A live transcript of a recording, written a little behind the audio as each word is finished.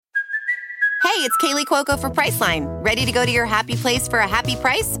Hey, it's Kaylee Cuoco for Priceline. Ready to go to your happy place for a happy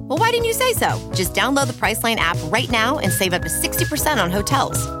price? Well, why didn't you say so? Just download the Priceline app right now and save up to 60% on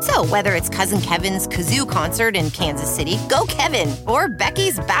hotels. So whether it's Cousin Kevin's Kazoo Concert in Kansas City, go Kevin, or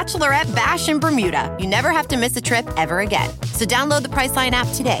Becky's Bachelorette Bash in Bermuda, you never have to miss a trip ever again. So download the Priceline app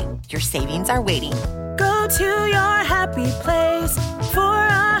today. Your savings are waiting. Go to your happy place for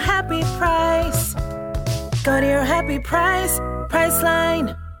a happy price. Go to your happy price,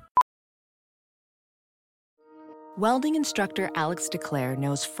 Priceline. Welding instructor Alex DeClaire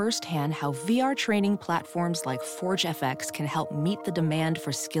knows firsthand how VR training platforms like ForgeFX can help meet the demand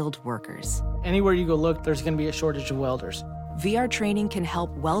for skilled workers. Anywhere you go look, there's going to be a shortage of welders. VR training can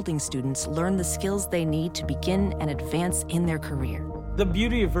help welding students learn the skills they need to begin and advance in their career. The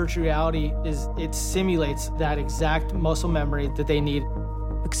beauty of virtual reality is it simulates that exact muscle memory that they need.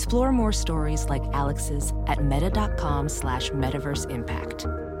 Explore more stories like Alex's at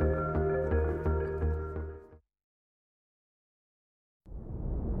meta.com/metaverseimpact.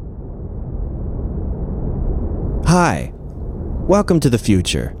 Hi, welcome to the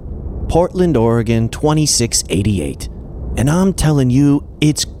future, Portland, Oregon 2688, and I'm telling you,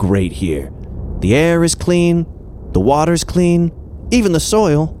 it's great here. The air is clean, the water's clean, even the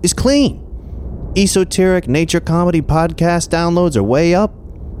soil is clean. Esoteric nature comedy podcast downloads are way up.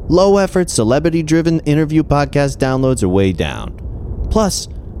 Low-effort, celebrity-driven interview podcast downloads are way down. Plus,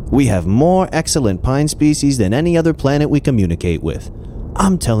 we have more excellent pine species than any other planet we communicate with.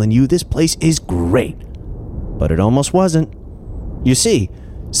 I'm telling you, this place is great. But it almost wasn't. You see,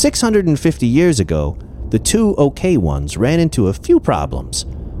 650 years ago, the two OK ones ran into a few problems.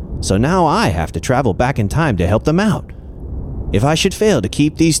 So now I have to travel back in time to help them out. If I should fail to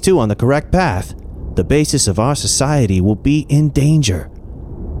keep these two on the correct path, the basis of our society will be in danger.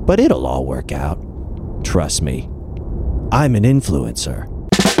 But it'll all work out. Trust me. I'm an influencer.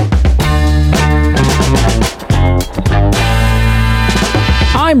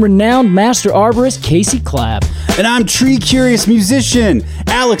 I'm renowned master arborist Casey Clapp. And I'm tree-curious musician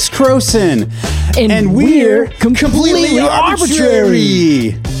Alex Croson. And we're completely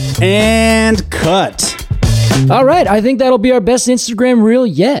arbitrary. And cut. All right, I think that'll be our best Instagram reel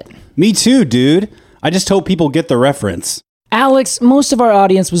yet. Me too, dude. I just hope people get the reference. Alex, most of our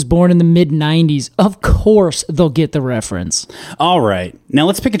audience was born in the mid-90s. Of course they'll get the reference. All right, now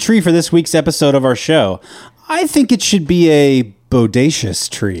let's pick a tree for this week's episode of our show. I think it should be a bodacious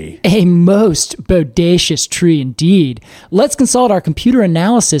tree. A most bodacious tree indeed. Let's consult our computer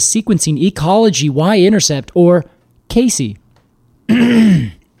analysis sequencing ecology y-intercept, or Casey.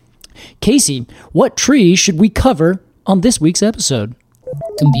 Casey, what tree should we cover on this week's episode?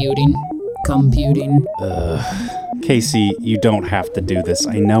 Computing. Casey, you don't have to do this.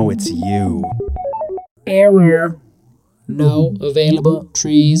 I know it's you. Error. No available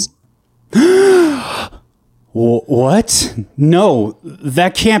trees. What? No,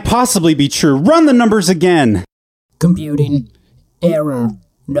 that can't possibly be true. Run the numbers again. Computing. Error.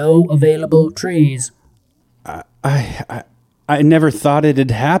 No available trees. I never thought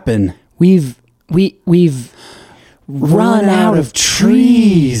it'd happen. We've run out of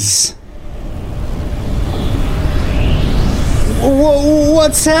trees.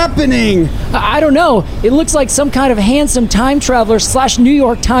 What's happening? I don't know. It looks like some kind of handsome time traveler / New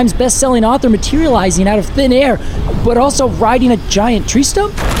York Times best-selling author materializing out of thin air, but also riding a giant tree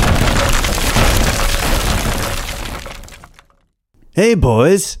stump? Hey,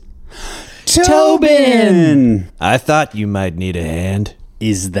 boys. Tobin! I thought you might need a hand.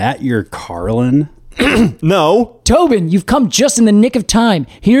 Is that your Carlin? No. Tobin, you've come just in the nick of time.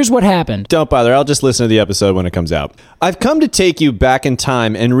 Here's what happened. Don't bother. I'll just listen to the episode when it comes out. I've come to take you back in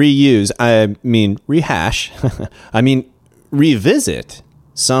time and rehash, revisit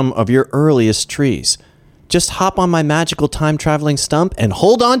some of your earliest trees. Just hop on my magical time-traveling stump and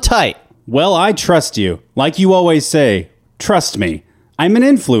hold on tight. Well, I trust you. Like you always say, trust me. I'm an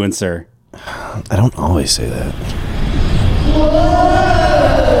influencer. I don't always say that.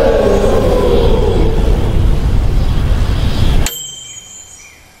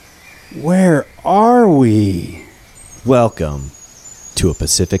 Where are we? Welcome to a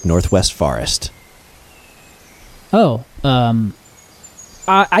Pacific Northwest forest. Oh,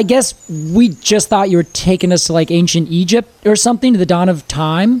 I guess we just thought you were taking us to like ancient Egypt or something, to the dawn of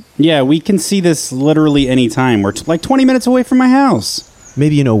time. Yeah, we can see this literally any time. We're like 20 minutes away from my house.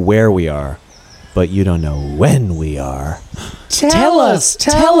 Maybe you know where we are, but you don't know when we are. Tell us!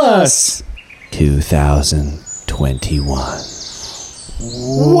 2021.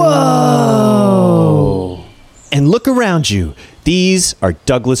 Whoa! And look around you. These are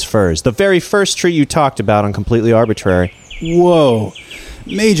Douglas-firs, the very first tree you talked about on Completely Arbitrary. Whoa.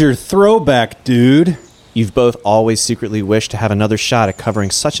 Major throwback, dude. You've both always secretly wished to have another shot at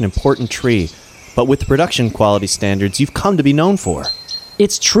covering such an important tree, but with the production quality standards you've come to be known for.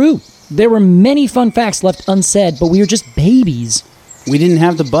 It's true. There were many fun facts left unsaid, but we were just babies. We didn't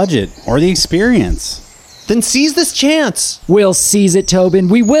have the budget or the experience. Then seize this chance! We'll seize it, Tobin.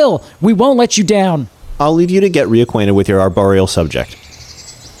 We will. We won't let you down. I'll leave you to get reacquainted with your arboreal subject.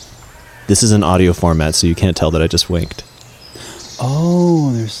 This is an audio format, so you can't tell that I just winked.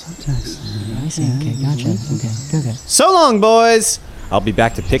 Oh, there's subtext. I see. Okay, gotcha. Okay. So long, boys! I'll be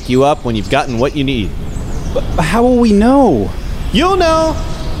back to pick you up when you've gotten what you need. But how will we know? You'll know!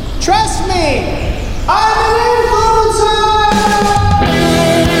 Trust me! I'm an influencer!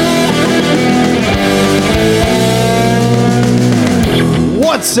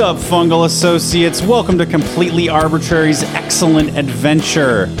 What's up, Fungal Associates? Welcome to Completely Arbitrary's Excellent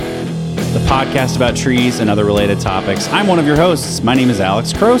Adventure, the podcast about trees and other related topics. I'm one of your hosts. My name is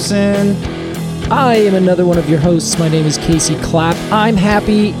Alex Croson. I am another one of your hosts. My name is Casey Clapp. I'm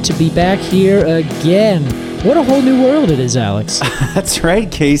happy to be back here again. What a whole new world it is, Alex. That's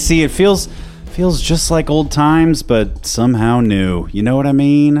right, Casey. It feels just like old times, but somehow new. You know what I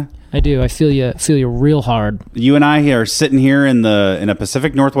mean? I do. I feel you real hard. You and I are sitting here in a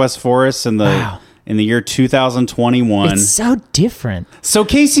Pacific Northwest forest in the year 2021. It's so different. So,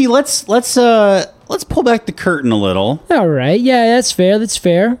 Casey, let's pull back the curtain a little. All right. Yeah, that's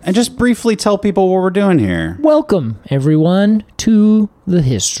fair. And just briefly tell people what we're doing here. Welcome, everyone, to the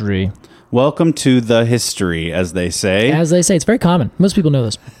history. Welcome to the history, as they say. As they say, it's very common. Most people know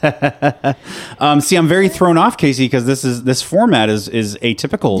this. See, I'm very thrown off, Casey, because this format is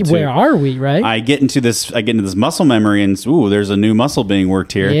atypical. Where are we, right? I get into this muscle memory, and there's a new muscle being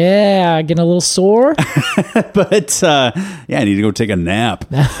worked here. Yeah, getting a little sore. But I need to go take a nap.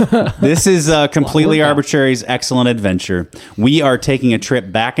 This is Completely Arbitrary's Excellent Adventure. We are taking a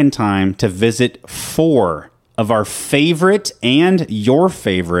trip back in time to visit 4 of our favorite and your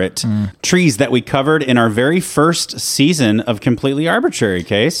favorite trees that we covered in our very first season of Completely Arbitrary,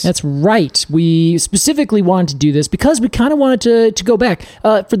 Case. That's right. We specifically wanted to do this because we kind of wanted to go back.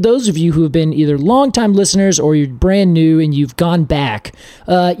 For those of you who have been either longtime listeners or you're brand new and you've gone back,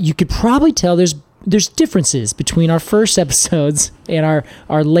 you could probably tell there's differences between our first episodes and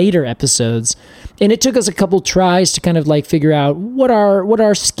our later episodes. And it took us a couple tries to kind of like figure out what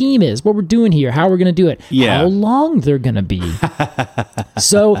our scheme is, what we're doing here, how we're going to do it, how long they're going to be.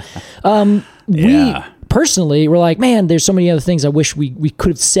 So we personally were like, man, there's so many other things I wish we could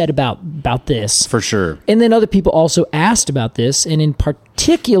have said about this. For sure. And then other people also asked about this. And in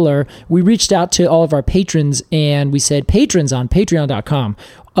particular, we reached out to all of our patrons and we said, patrons on patreon.com,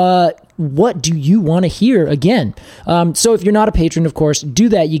 what do you want to hear again? So if you're not a patron, of course, do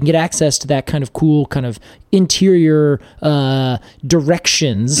that. You can get access to that kind of cool kind of interior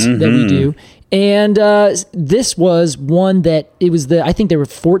directions that we do. And this was one that I think there were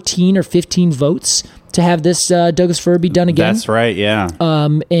 14 or 15 votes to have this Douglas-fir be done again. That's right, yeah.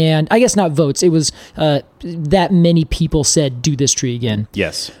 And I guess not votes. It was that many people said, do this tree again.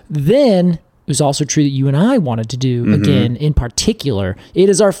 Yes. Then it was also true that you and I wanted to do again in particular. It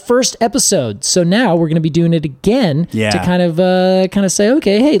is our first episode, so now we're going to be doing it again to kind of say,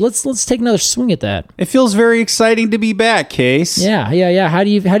 okay, hey, let's take another swing at that. It feels very exciting to be back, Case. Yeah. How do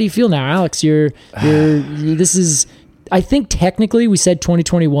you feel now, Alex? This is. I think technically we said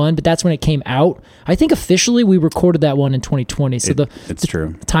 2021, but that's when it came out. I think officially we recorded that one in 2020. So it's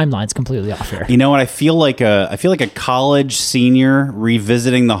true. The timeline's completely off here. You know what? I feel like a college senior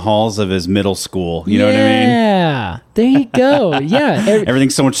revisiting the halls of his middle school. You know what I mean? Yeah. There you go. Yeah.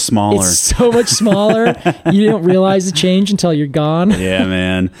 Everything's so much smaller. It's so much smaller. You don't realize the change until you're gone. Yeah,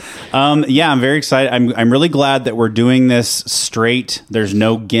 man. I'm very excited. I'm really glad that we're doing this straight. There's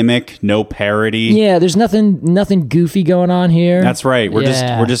no gimmick, no parody. Yeah, there's nothing goofy going on here. That's right. We're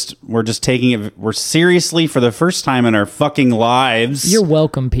just taking it seriously for the first time in our fucking lives. You're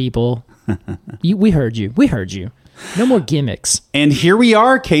welcome, people. We heard you. No more gimmicks. And here we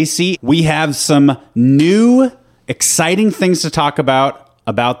are, Casey. We have some new exciting things to talk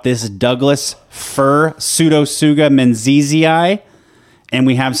about this Douglas-fir Pseudotsuga menziesii. And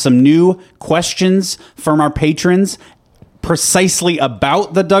we have some new questions from our patrons precisely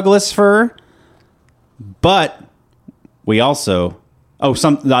about the Douglas-fir. But we also...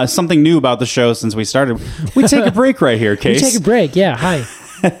 something new about the show since we started. We take a break right here, Case. We take a break, yeah. Hi.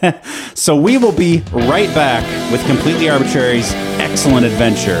 So we will be right back with Completely Arbitrary's Excellent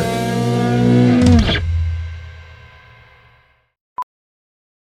Adventure.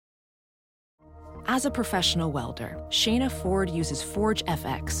 As a professional welder, Shayna Ford uses Forge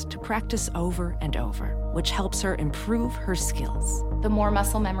FX to practice over and over, which helps her improve her skills. The more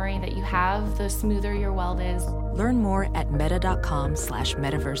muscle memory that you have, the smoother your weld is. Learn more at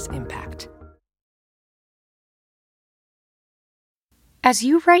meta.com/metaverseimpact. As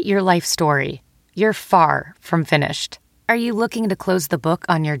you write your life story, you're far from finished. Are you looking to close the book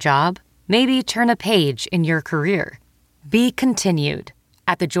on your job? Maybe turn a page in your career? Be continued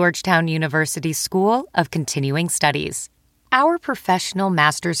at the Georgetown University School of Continuing Studies. Our professional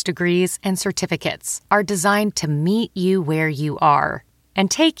master's degrees and certificates are designed to meet you where you are and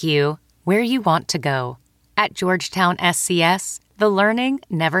take you where you want to go. At Georgetown SCS, the learning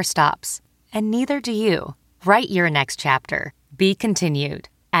never stops, and neither do you. Write your next chapter. Be continued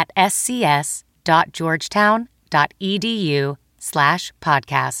at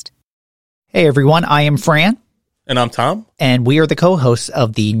scs.georgetown.edu/podcast. Hey everyone, I am Fran. And I'm Tom. And we are the co-hosts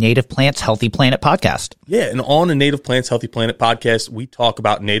of the Native Plants Healthy Planet podcast. Yeah, and on the Native Plants Healthy Planet podcast, we talk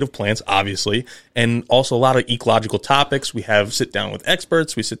about native plants, obviously, and also a lot of ecological topics. We have sit down with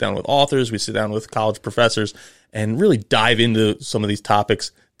experts, we sit down with authors, we sit down with college professors, and really dive into some of these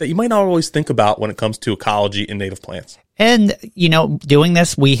topics that you might not always think about when it comes to ecology and native plants. And, you know, doing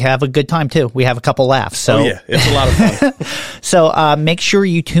this, we have a good time too. We have a couple laughs. So. Oh, yeah, it's a lot of fun. So make sure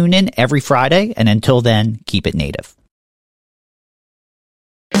you tune in every Friday. And until then, keep it native.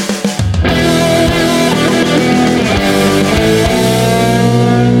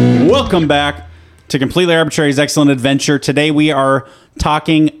 Welcome back to Completely Arbitrary's Excellent Adventure. Today we are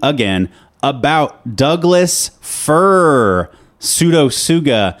talking again about Douglas-fir,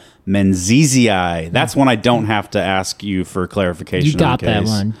 Pseudotsuga menziesii. That's one I don't have to ask you for clarification. You got that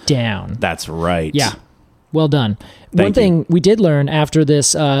one down. That's right. Yeah. Well done. Thank One thing we did learn after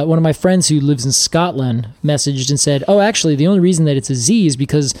this, one of my friends who lives in Scotland messaged and said, oh, actually, the only reason that it's a Z is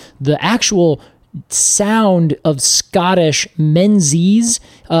because the actual sound of Scottish menzies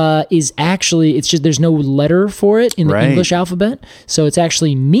is actually, it's just, there's no letter for it in the English alphabet. So it's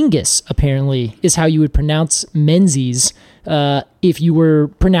actually Mingus, apparently, is how you would pronounce menzies if you were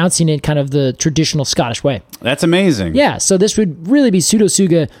pronouncing it kind of the traditional Scottish way. That's amazing. Yeah, so this would really be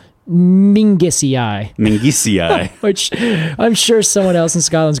Pseudotsuga mingisii. Mingisii. Which I'm sure someone else in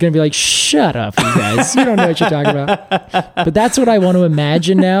Scotland's going to be like, shut up, you guys. You don't know what you're talking about. But that's what I want to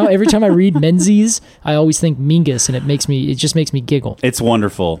imagine now. Every time I read Menzies, I always think Mingus, and it just makes me giggle. It's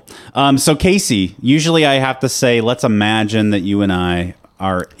wonderful. So Casey, usually I have to say, let's imagine that you and I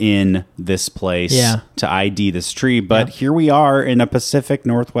are in this place to ID this tree. But here we are in a Pacific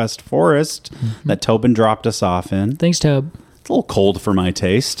Northwest forest that Tobin dropped us off in. Thanks, Tob. It's a little cold for my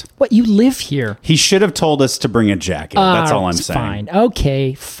taste. What, you live here? He should have told us to bring a jacket. That's all I'm saying. Fine.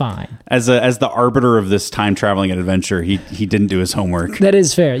 Okay, fine. As the arbiter of this time traveling adventure, he didn't do his homework. That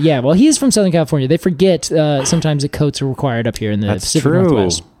is fair. Yeah, well, he is from Southern California. They forget sometimes that coats are required up here in the Pacific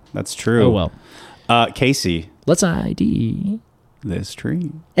Northwest. That's true. Oh, well. Casey. Let's ID this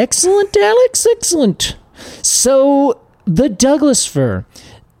tree. Excellent, Alex. Excellent. So the Douglas-fir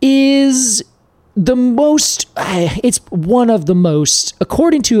is it's one of the most,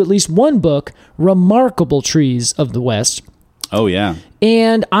 according to at least one book, remarkable trees of the West. Oh, yeah.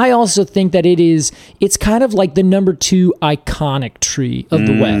 And I also think that it's kind of like the number 2 iconic tree of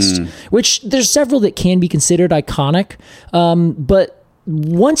the West, which there's several that can be considered iconic. But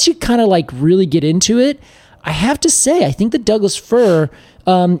once you kind of like really get into it, I have to say, I think the Douglas-fir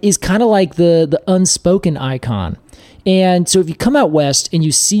is kind of like the unspoken icon. And so if you come out west and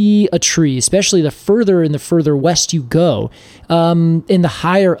you see a tree, especially the further west you go, and the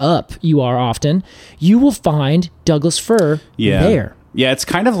higher up you are often, you will find Douglas-fir there. Yeah, it's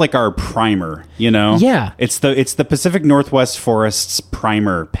kind of like our primer, you know? Yeah. It's the Pacific Northwest Forest's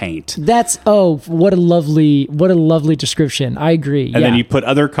primer paint. That's, what a lovely description. I agree. And then you put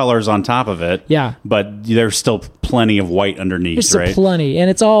other colors on top of it. Yeah. But there's still plenty of white underneath, there's right? Plenty, and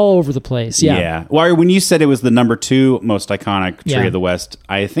it's all over the place. Yeah. Yeah. Well, when you said it was the number 2 most iconic tree of the West,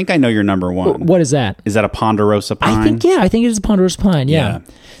 I think I know your number 1. What is that? Is that a ponderosa pine? I think it is a ponderosa pine, yeah.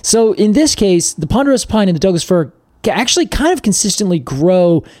 So in this case, the ponderosa pine and the Douglas-fir actually kind of consistently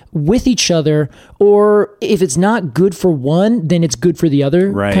grow with each other, or if it's not good for one, then it's good for the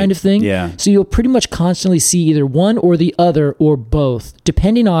other kind of thing. Yeah. So you'll pretty much constantly see either one or the other or both,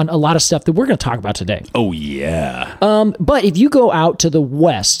 depending on a lot of stuff that we're going to talk about today. Oh, yeah. But if you go out to the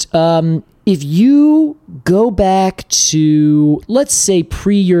west, if you go back to, let's say,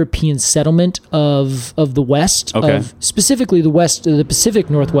 pre-European settlement of the West, of specifically the West, the Pacific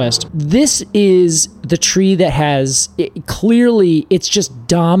Northwest, this is the tree that has, clearly, it's just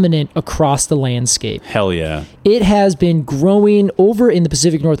dominant across the landscape. Hell yeah. It has been growing over in the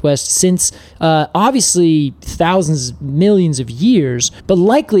Pacific Northwest since, obviously, thousands, millions of years, but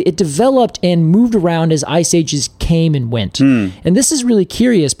likely it developed and moved around as ice ages came and went. And this is really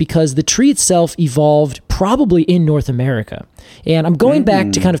curious because the tree itself evolved probably in North America. And I'm going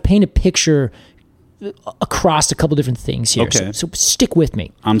back to kind of paint a picture across a couple different things here. Okay. So stick with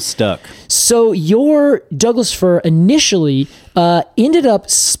me. I'm stuck. So your Douglas fir initially ended up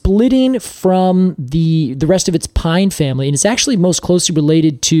splitting from the rest of its pine family, and it's actually most closely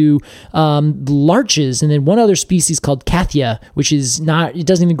related to larches, and then one other species called Cathia, which is not, it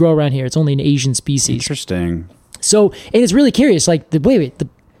doesn't even grow around here. It's only an Asian species. Interesting. So, and it's really curious, like,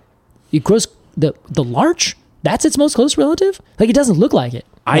 it grows, the larch, that's its most close relative? Like, it doesn't look like it.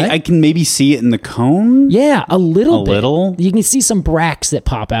 Right? I can maybe see it in the cone. Yeah, a little bit. Little. You can see some bracts that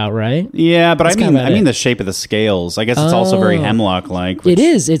pop out, right? Yeah, but That's I mean the shape of the scales. I guess it's also very hemlock-like. It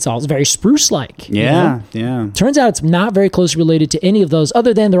is. It's also very spruce-like. Yeah, yeah. Turns out it's not very closely related to any of those,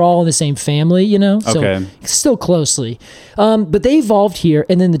 other than they're all in the same family, you know? So still closely. But they evolved here,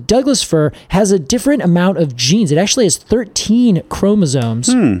 and then the Douglas fir has a different amount of genes. It actually has 13 chromosomes.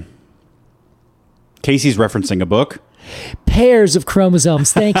 Casey's referencing a book. Pairs of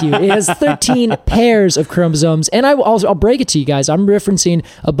chromosomes. Thank you. It has 13 pairs of chromosomes. And I'll break it to you guys. I'm referencing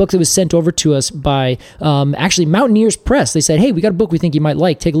a book that was sent over to us by actually Mountaineers Press. They said, hey, we got a book we think you might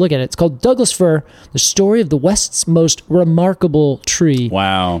like. Take a look at it. It's called Douglas fir, The Story of the West's Most Remarkable Tree.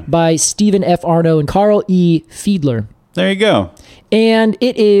 Wow. By Stephen F. Arno and Carl E. Fiedler. There you go. And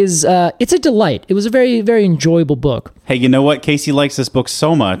it is, it's a delight. It was a very, very enjoyable book. Hey, you know what? Casey likes this book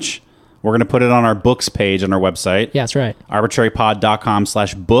so much. We're going to put it on our books page on our website. Yeah, that's right.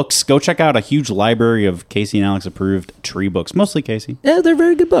 arbitrarypod.com/books. Go check out a huge library of Casey and Alex approved tree books. Mostly Casey. Yeah, they're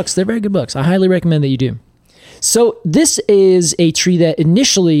very good books. They're very good books. I highly recommend that you do. So this is a tree that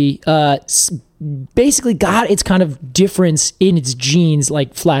initially basically got its kind of difference in its genes,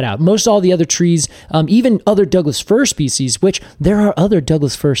 like flat out. Most all the other trees, even other Douglas fir species, which there are other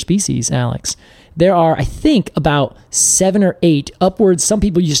Douglas fir species, Alex. There are, I think, about 7 or 8 upwards. Some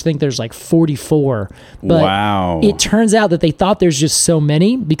people used to think there's like 44. But wow. It turns out that they thought there's just so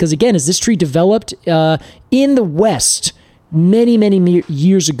many because, again, as this tree developed in the West many, many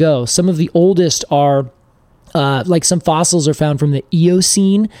years ago, some of the oldest are like some fossils are found from the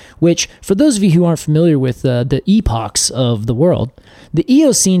Eocene, which, for those of you who aren't familiar with the epochs of the world, the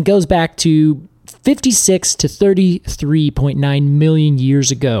Eocene goes back to 56 to 33.9 million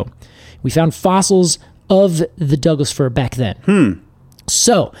years ago. We found fossils of the Douglas fir back then.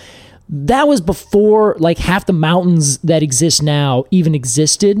 So that was before like half the mountains that exist now even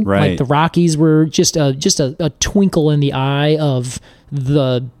existed. Right. Like the Rockies were just a twinkle in the eye of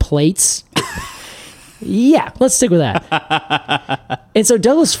the plates. Yeah, let's stick with that. And so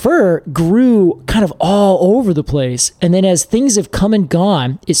Douglas fir grew kind of all over the place. And then as things have come and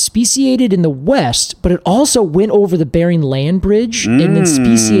gone, it speciated in the West, but it also went over the Bering Land Bridge and then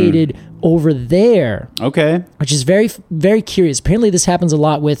speciated over there. Okay. Which is very, very curious. Apparently this happens a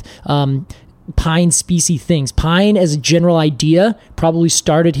lot with pine species things. Pine as a general idea probably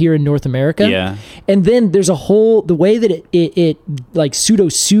started here in North America. Yeah. And then there's a whole, the way that it like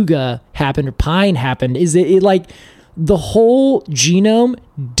pseudotsuga happened or pine happened is that it like the whole genome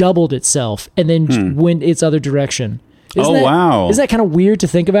doubled itself and then went its other direction. Wow. Isn't that kind of weird to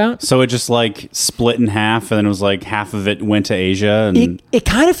think about? So it just like split in half and then it was like half of it went to Asia. And It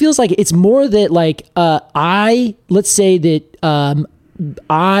kind of feels like it's more that like let's say that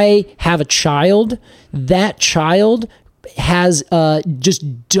I have a child. That child has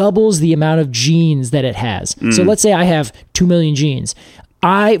just doubles the amount of genes that it has. So let's say I have 2 million genes.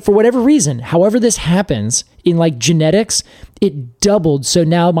 For whatever reason, however this happens in like genetics, it doubled. So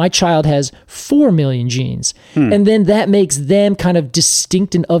now my child has 4 million genes. And then that makes them kind of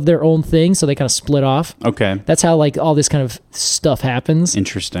distinct and of their own thing. So they kind of split off. Okay. That's how like all this kind of stuff happens.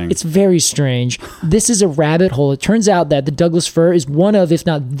 Interesting. It's very strange. This is a rabbit hole. It turns out that the Douglas fir is one of, if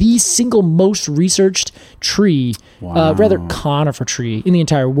not the single most researched tree, rather conifer tree in the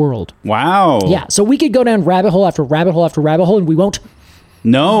entire world. Wow. Yeah. So we could go down rabbit hole after rabbit hole after rabbit hole and we won't.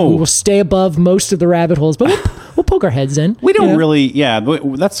 No. We will stay above most of the rabbit holes, but we'll poke our heads in. We don't really,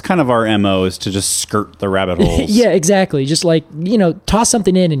 that's kind of our MO is to just skirt the rabbit holes. Yeah, exactly. Just like, toss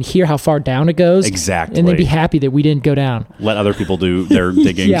something in and hear how far down it goes. Exactly. And then be happy that we didn't go down. Let other people do their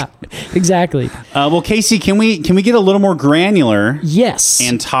digging. Yeah, exactly. Well, Casey, can we get a little more granular? Yes.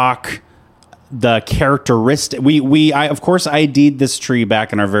 And talk the characteristic. I of course ID'd this tree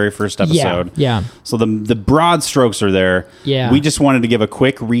back in our very first episode. Yeah. So the broad strokes are there. Yeah. We just wanted to give a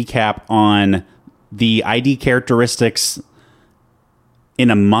quick recap on the ID characteristics in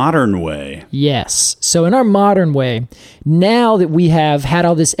a modern way. Yes. So in our modern way, now that we have had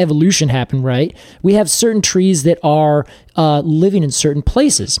all this evolution happen, right, we have certain trees that are living in certain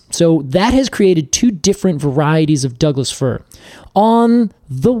places. So that has created two different varieties of Douglas fir. On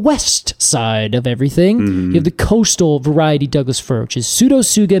the west side of everything, you have the coastal variety Douglas fir, which is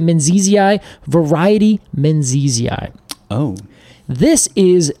Pseudotsuga menzizii, variety menzizii. Oh. This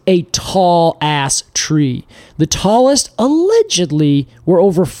is a tall-ass tree. The tallest, allegedly, were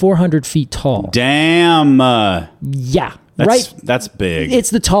over 400 feet tall. Damn. Yeah, right? That's big. It's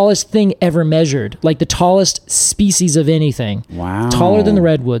the tallest thing ever measured. Like the tallest species of anything. Wow. Taller than the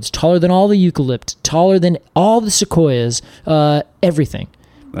redwoods, taller than all the eucalypt, taller than all the sequoias, everything.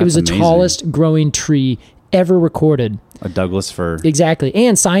 It was the tallest growing tree ever recorded. A Douglas fir. Exactly.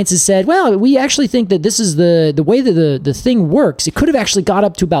 And science has said, well, we actually think that this is the way that the thing works. It could have actually got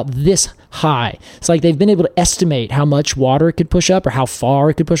up to about this high. It's like they've been able to estimate how much water it could push up or how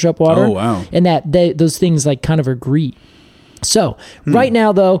far it could push up water. Oh, wow. And that those things like kind of agree. So right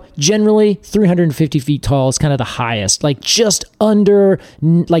now, though, generally 350 feet tall is kind of the highest. Like just under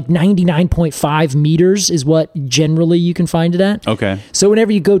like 99.5 meters is what generally you can find it at. Okay. So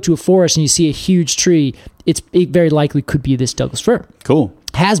whenever you go to a forest and you see a huge tree, it very likely could be this Douglas fir. Cool.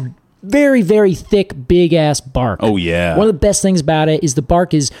 Has very, very thick, big-ass bark. Oh, yeah. One of the best things about it is the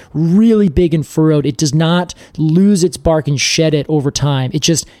bark is really big and furrowed. It does not lose its bark and shed it over time. It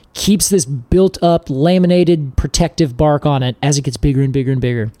just keeps this built-up, laminated, protective bark on it as it gets bigger and bigger and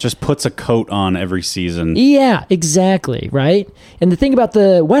bigger. Just puts a coat on every season. Yeah, exactly, right? And the thing about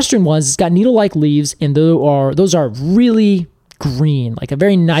the western ones, it's got needle-like leaves, and those are really green, like a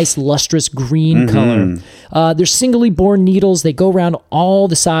very nice lustrous green color. They're singly borne needles. They go around all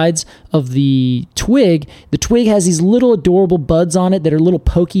the sides of the twig. The twig has these little adorable buds on it that are little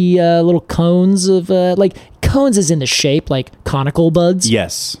pokey little cones of like cones as in the shape, like conical buds.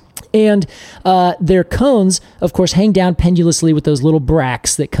 Yes. And their cones, of course, hang down pendulously with those little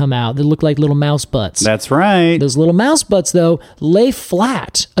bracts that come out that look like little mouse butts. That's right. Those little mouse butts, though, lay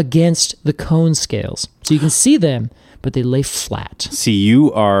flat against the cone scales. So you can see them, but they lay flat. See,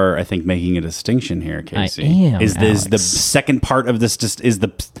 you are, I think, making a distinction here, Casey. I am, Is the second part of this just is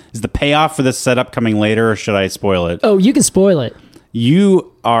the payoff for this setup coming later, or should I spoil it? Oh, you can spoil it.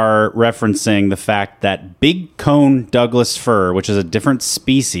 You are referencing the fact that big cone Douglas fir, which is a different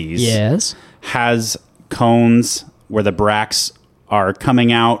species, yes, has cones where the bracts are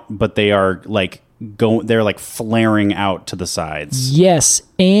coming out, but they are they're like flaring out to the sides. Yes,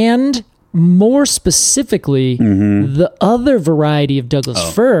 and more specifically, the other variety of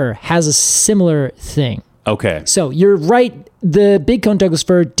Douglas fir has a similar thing. Okay. So you're right. The big cone Douglas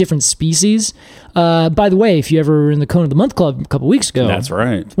fir, different species. By the way, if you ever were in the Cone of the Month Club a couple weeks ago, that's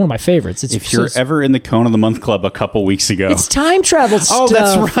right. It's one of my favorites. If you're ever in the Cone of the Month Club a couple weeks ago, it's time travel stuff. Oh,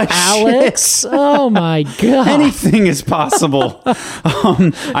 that's right, Alex. Oh my god, anything is possible.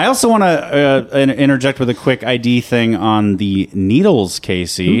 I also want to interject with a quick ID thing on the needles,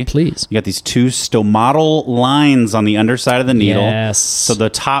 Casey. Ooh, please. You got these two stomatal lines on the underside of the needle. Yes. So the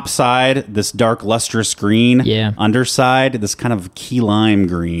top side, this dark lustrous green. Yeah. Underside, this kind of key lime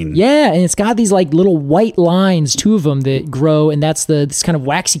green. Yeah, and it's got these like little white lines, two of them that grow, and that's this kind of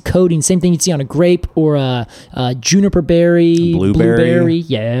waxy coating. Same thing you'd see on a grape or a juniper berry, blueberry.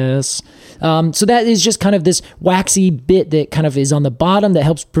 Yes. So that is just kind of this waxy bit that kind of is on the bottom that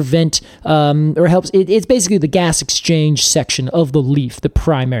helps prevent or helps. It's basically the gas exchange section of the leaf, the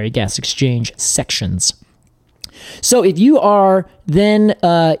primary gas exchange sections. So if you are then,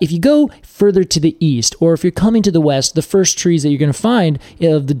 if you go further to the east, or if you're coming to the west, the first trees that you're going to find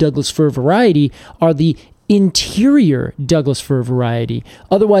of the Douglas fir variety are the interior Douglas fir variety,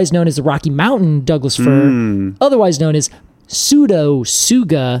 otherwise known as the Rocky Mountain Douglas fir, otherwise known as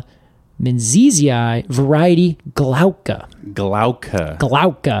Pseudotsuga menzizii, variety glauca.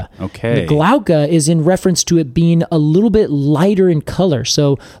 Glauca. Okay. The glauca is in reference to it being a little bit lighter in color.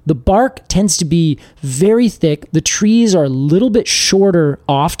 So the bark tends to be very thick. The trees are a little bit shorter,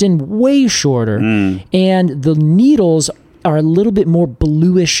 often way shorter. And the needles are a little bit more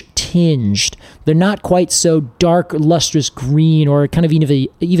bluish tinged. They're not quite so dark, lustrous green, or kind of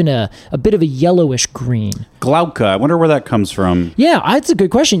even a bit of a yellowish green. Glauca. I wonder where that comes from. Yeah, that's a good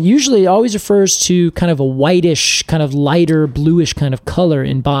question. Usually it always refers to kind of a whitish, kind of lighter, bluish kind of color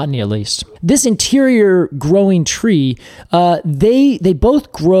in botany, at least. this interior growing tree, they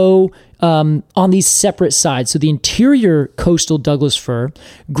both grow on these separate sides. So the interior coastal Douglas fir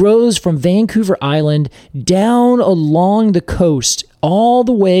grows from Vancouver Island down along the coast all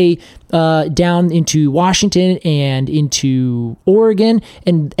the way down into Washington and into Oregon.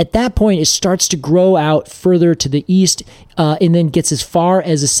 And at that point, it starts to grow out further to the east and then gets as far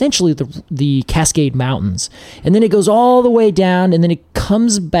as essentially the Cascade Mountains. And then it goes all the way down, and then it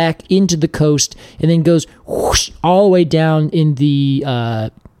comes back into the coast and then goes whoosh, all the way down in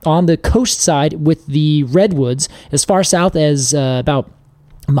the on the coast side with the redwoods as far south as about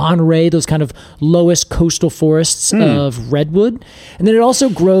Monterey, those kind of lowest coastal forests of redwood. And then it also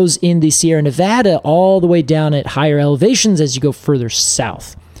grows in the Sierra Nevada all the way down at higher elevations as you go further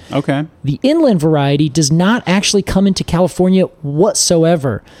south. Okay. The inland variety does not actually come into California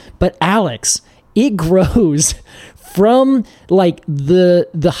whatsoever. But Alex, it grows from like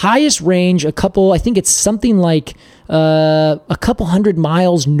the highest range, I think it's something like a couple 100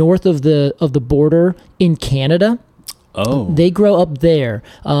 miles north of the border in Canada. Oh. They grow up there,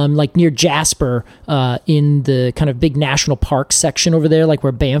 like near Jasper, in the kind of big national park section over there, like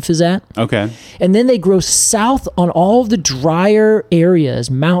where Banff is at. Okay. And then they grow south on all of the drier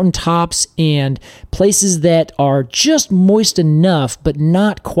areas, mountaintops, and places that are just moist enough, but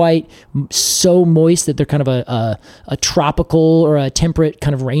not quite so moist that they're kind of a tropical or a temperate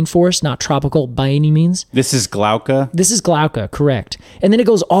kind of rainforest, not tropical by any means. This is Glauca? This is Glauca, correct. And then it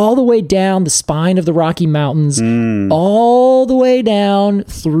goes all the way down the spine of the Rocky Mountains, all the way down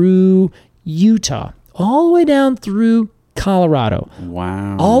through Utah, all the way down through Colorado.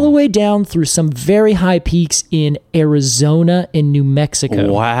 Wow. All the way down through some very high peaks in Arizona and New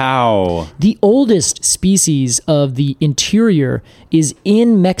Mexico. Wow. The oldest species of the interior is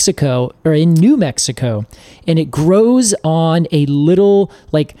in Mexico, or in New Mexico, and it grows on a little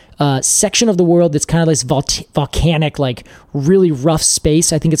like section of the world that's kind of this volcanic, like really rough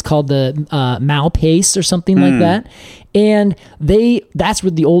space. I think it's called the Malpais or something like that. And that's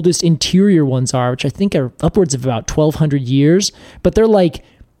where the oldest interior ones are, which I think are upwards of about 1,200 years, but they're like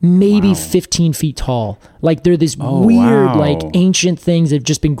maybe 15 feet tall. Like they're this weird, like ancient things that have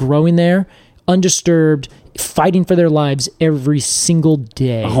just been growing there, undisturbed, fighting for their lives every single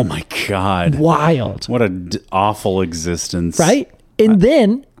day. Oh my God. Wild. What a awful existence. Right? And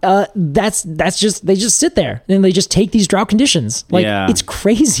then that's just, they just sit there and they just take these drought conditions. Like it's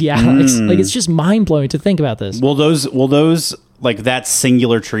crazy, Alex. Like it's just mind blowing to think about this. Will those like that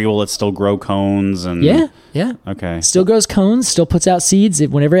singular tree, will it still grow cones? And yeah. Okay. Still grows cones, still puts out seeds.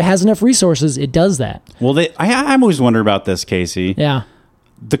 Whenever it has enough resources, it does that. Well, I'm always wondering about this, Casey. Yeah.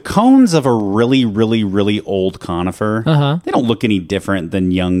 The cones of a really, really, really old conifer, they don't look any different than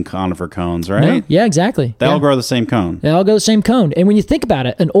young conifer cones, right? No. Yeah, exactly. They all grow the same cone. They all go the same cone. And when you think about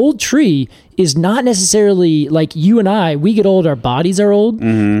it, an old tree is not necessarily like you and I. We get old, our bodies are old.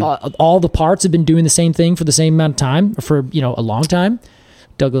 All the parts have been doing the same thing for the same amount of time, or for a long time.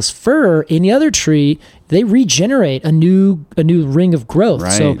 Douglas fir, any other tree, they regenerate a new ring of growth.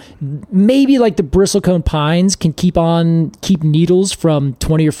 Right. So maybe like the bristlecone pines can keep needles from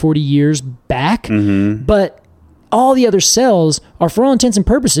 20 or 40 years back, but all the other cells are, for all intents and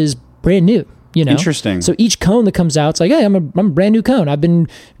purposes, brand new. Interesting. So each cone that comes out, it's like, hey, I'm a brand new cone. I've been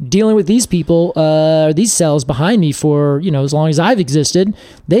dealing with these people, these cells behind me for as long as I've existed.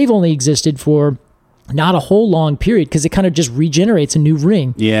 They've only existed for not a whole long period, because it kind of just regenerates a new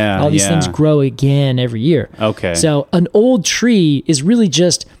ring. Yeah. All these things grow again every year. Okay. So an old tree is really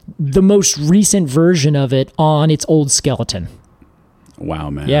just the most recent version of it on its old skeleton. Wow,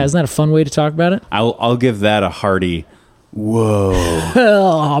 man. Yeah, isn't that a fun way to talk about it? I'll give that a hearty whoa.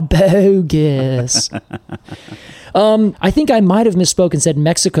 Oh, bogus. I think I might have misspoke and said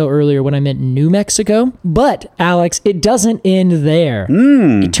Mexico earlier when I meant New Mexico. But, Alex, it doesn't end there.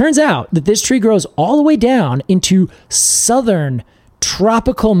 It turns out that this tree grows all the way down into southern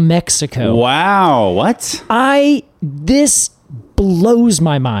tropical Mexico. Wow. What? This blows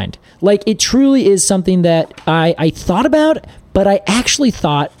my mind. Like, it truly is something that I thought about, but I actually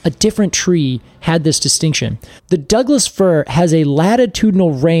thought a different tree had this distinction. The Douglas fir has a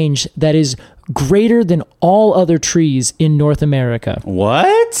latitudinal range that is greater than all other trees in North America.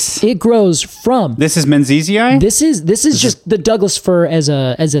 What? It grows from... This is Menziesii? This is just the Douglas fir as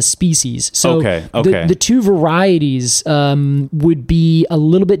a species. So okay. The two varieties would be a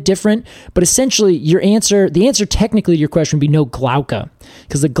little bit different, but essentially the answer technically to your question would be no Glauca,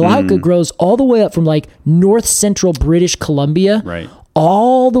 because the Glauca grows all the way up from like north central British Columbia, right,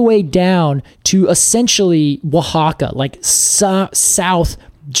 all the way down to essentially Oaxaca, like south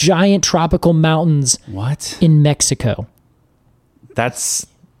giant tropical mountains. What? In Mexico. That's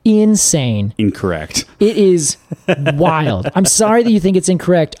insane. Incorrect. It is wild. I'm sorry that you think it's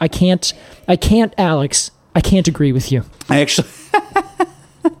incorrect. I can't, Alex. I can't agree with you. I actually...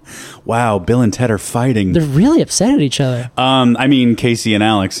 Wow, Bill and Ted are fighting. They're really upset at each other. I mean, Casey and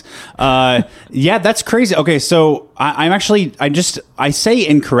Alex. Yeah, that's crazy. Okay, so I say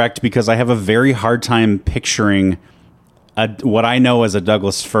incorrect because I have a very hard time picturing what I know as a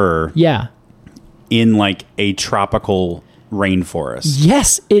Douglas fir. Yeah. In like a tropical rainforest.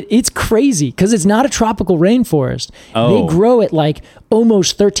 Yes, it's crazy because it's not a tropical rainforest. Oh. They grow at like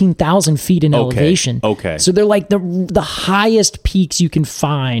almost 13,000 feet in elevation. Okay. So they're like the highest peaks you can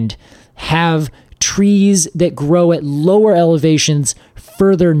find have trees that grow at lower elevations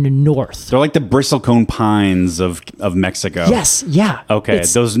further north. They're like the bristlecone pines of Mexico. Yes, yeah. Okay,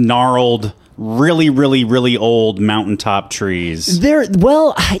 those gnarled, really, really, really old mountaintop trees.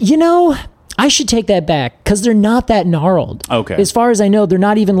 I should take that back because they're not that gnarled. Okay. As far as I know, they're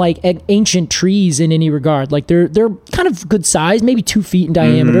not even like ancient trees in any regard. Like they're kind of good size, maybe 2 feet in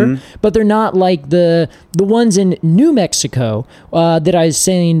diameter, but they're not like the ones in New Mexico that I was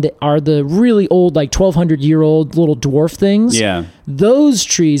saying that are the really old, like 1,200-year-old little dwarf things. Yeah. Those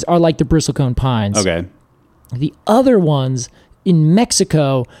trees are like the bristlecone pines. Okay. The other ones in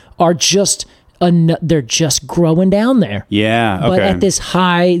Mexico are just... they're just growing down there. Yeah, okay. But at this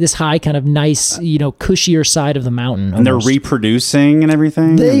high kind of nice, cushier side of the mountain. And they're reproducing and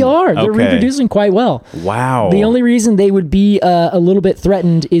everything? They are. They're reproducing quite well. Wow. The only reason they would be a little bit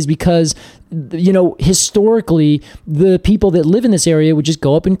threatened is because, historically, the people that live in this area would just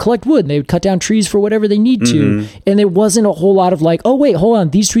go up and collect wood. And they would cut down trees for whatever they need to. And there wasn't a whole lot of like, oh, wait, hold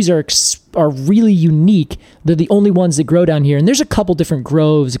on. These trees are really unique. They're the only ones that grow down here. And there's a couple different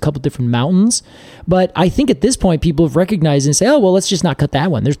groves, a couple different mountains. But I think at this point, people have recognized and say, oh, well, let's just not cut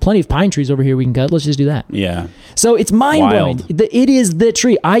that one. There's plenty of pine trees over here we can cut. Let's just do that. Yeah. So it's mind-blowing. Wild. It is the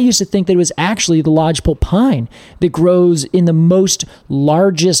tree. I used to think that it was actually the lodgepole pine that grows in the most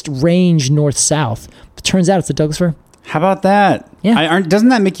largest range north-south. It turns out it's the Douglas-fir. How about that? Yeah. Doesn't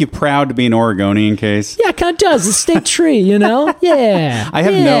that make you proud to be an Oregonian, Case? Yeah, it kind of does. It's a state tree, Yeah. I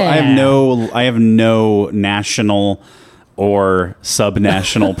have no national or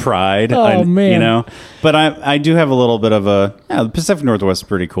subnational pride. Oh, man. But I do have a little bit of the Pacific Northwest is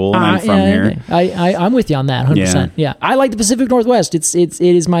pretty cool. And I'm from here. I'm with you on that 100%. Yeah. I like the Pacific Northwest. It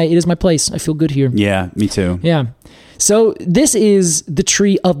is my place. I feel good here. Yeah, me too. Yeah. So this is the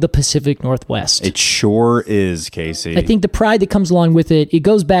tree of the Pacific Northwest. It sure is, Casey. I think the pride that comes along with it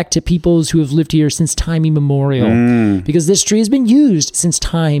goes back to peoples who have lived here since time immemorial. Because this tree has been used since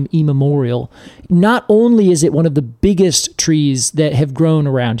time immemorial. Not only is it one of the biggest trees that have grown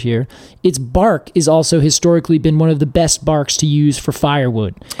around here, its bark is also historically been one of the best barks to use for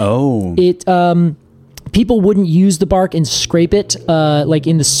firewood. Oh. People wouldn't use the bark and scrape it like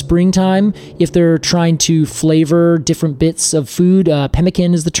in the springtime if they're trying to flavor different bits of food.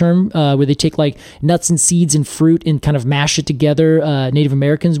 Pemmican is the term, where they take like nuts and seeds and fruit and kind of mash it together. Native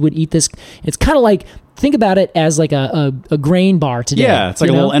Americans would eat this. It's kind of like, think about it as like a grain bar today. Yeah, it's like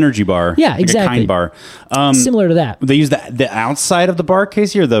a little energy bar. Yeah, like exactly. A kind bar. Similar to that. They use the outside of the bark,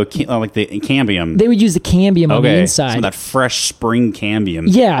 Casey, or like the cambium? They would use the cambium on the inside. Some of that fresh spring cambium.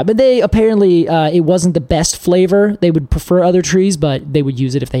 Yeah, but they apparently, it wasn't the best flavor. They would prefer other trees, but they would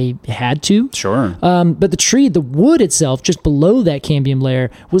use it if they had to. Sure. But the wood itself, just below that cambium layer,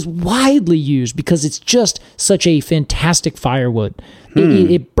 was widely used because it's just such a fantastic firewood.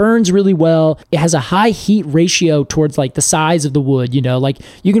 It burns really well. It has a high heat ratio towards like the size of the wood, like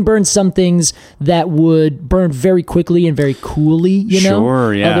you can burn some things that would burn very quickly and very coolly,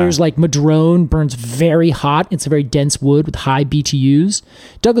 Sure, yeah. Others like madrone burns very hot. It's a very dense wood with high BTUs.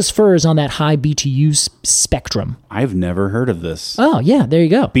 Douglas fir is on that high BTU spectrum. I've never heard of this. Oh, yeah, there you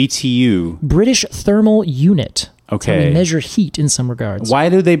go. BTU. British Thermal Unit. Okay. They measure heat in some regards. Why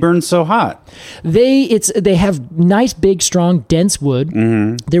do they burn so hot? They have nice, big, strong, dense wood.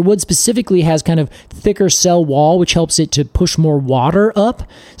 Their wood specifically has kind of thicker cell wall, which helps it to push more water up.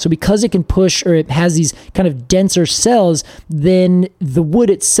 So because it can push, or it has these kind of denser cells, then the wood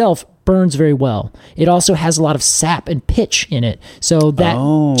itself burns very well. It also has a lot of sap and pitch in it. So that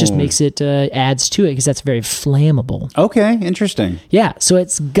just makes it, adds to it because that's very flammable. Okay, interesting. Yeah, so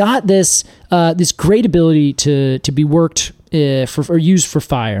it's got this this great ability to be worked or used for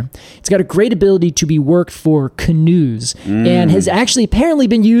fire. It's got a great ability to be worked for canoes and has actually apparently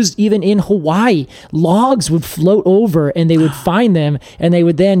been used even in Hawaii. Logs would float over and they would find them and they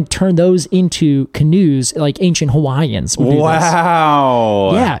would then turn those into canoes like ancient Hawaiians would do this.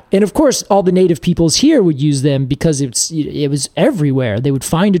 Wow. Yeah. And of course, all the native peoples here would use them because it was everywhere. They would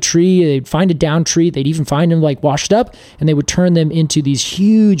find a tree, they'd find a down tree, they'd even find them like washed up, and they would turn them into these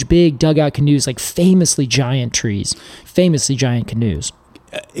huge, big dugout canoes, like famously giant trees, famously giant canoes.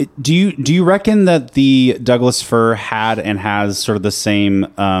 Do you reckon that the Douglas fir had and has sort of the same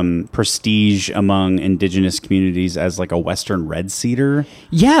prestige among indigenous communities as like a Western red cedar?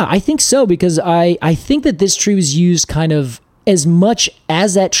 Yeah, I think so, because I think that this tree was used kind of as much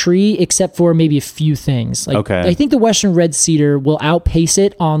as that tree, except for maybe a few things. Like, okay. I think the Western red cedar will outpace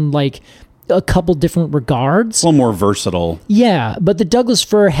it on like a couple different regards. A little more versatile. Yeah, but the Douglas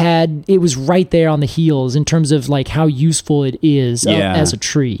fir it was right there on the heels in terms of like how useful it is as a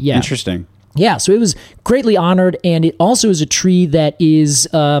tree. Yeah. Interesting. Yeah, so it was greatly honored, and it also is a tree that is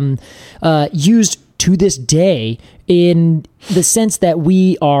used to this day in the sense that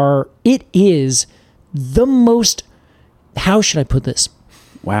it is the most, how should I put this?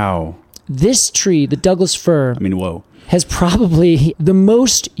 Wow. This tree, the Douglas fir, whoa, has probably the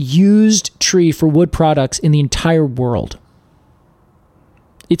most used tree for wood products in the entire world.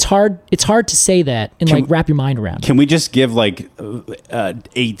 It's hard to say that and wrap your mind around. Can we just give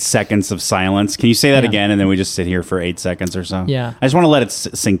 8 seconds of silence? Can you say that again, and then we just sit here for 8 seconds or so? Yeah. I just want to let it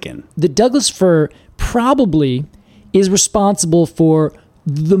sink in. The Douglas fir probably is responsible for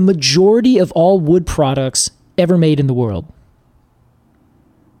the majority of all wood products ever made in the world.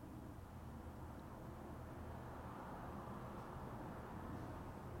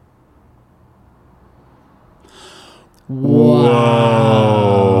 Whoa.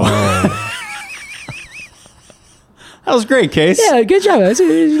 That was great, Case. Yeah, good job. That's a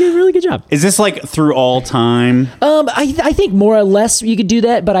really good job. Is this like through all time? I think more or less you could do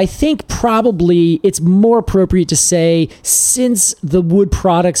that, but I think probably it's more appropriate to say since the wood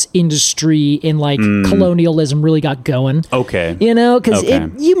products industry in colonialism really got going. Okay. Because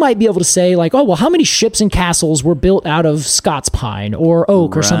you might be able to say like, oh, well, how many ships and castles were built out of Scots pine or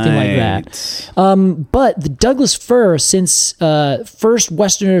oak or something like that? But the Douglas fir, since first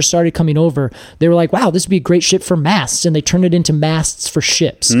Westerners started coming over, they were like, wow, this would be a great ship for masts, and they turned it into masts for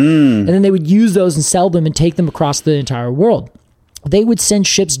ships. And then they would use those and sell them and take them across the entire world. They would send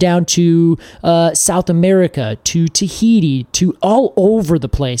ships down to South America, to Tahiti, to all over the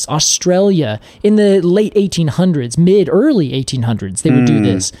place, Australia. In the late 1800s, early 1800s, they would do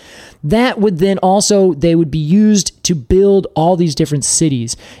this. That would then also, they would be used to build all these different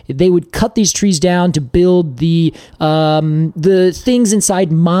cities. They would cut these trees down to build the things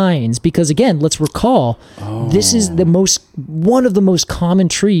inside mines, because again, let's recall, this is one of the most common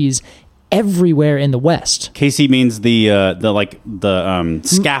trees everywhere in the West. Casey means the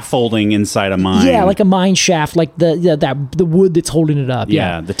scaffolding inside a mine. Yeah, like a mine shaft, like the wood that's holding it up.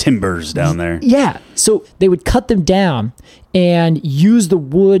 Yeah, the timbers down there. Yeah, so they would cut them down and use the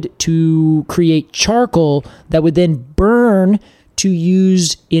wood to create charcoal that would then burn to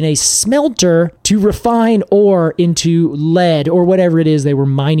use in a smelter to refine ore into lead or whatever it is they were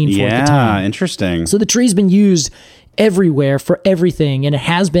mining for at the time. Yeah, interesting. So the tree's been used everywhere for everything, and it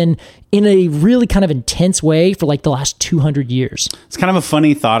has been in a really kind of intense way for like the last 200 years. It's kind of a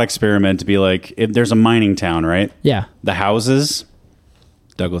funny thought experiment to be like, if there's a mining town, right? Yeah. The houses,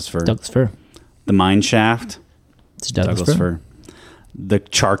 Douglas fir. Douglas fir. The mine shaft, it's Douglas fir. The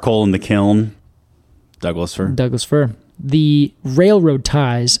charcoal in the kiln, Douglas fir. Douglas fir. The railroad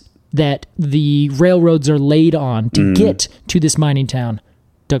ties that the railroads are laid on to get to this mining town,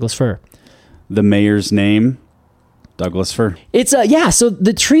 Douglas fir. The mayor's name, Douglas fir. It's so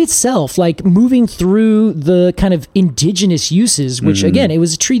the tree itself, like moving through the kind of indigenous uses, which again, it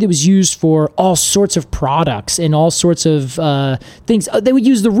was a tree that was used for all sorts of products and all sorts of things. They would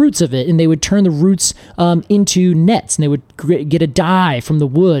use the roots of it, and they would turn the roots into nets, and they would get a dye from the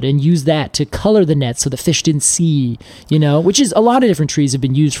wood and use that to color the nets so the fish didn't see, which is a lot of different trees have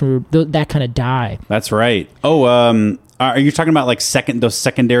been used for that kind of dye. That's right. Are you talking about like those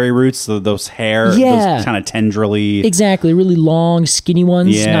secondary roots, those hair, those kind of tendrily? Exactly, really long, skinny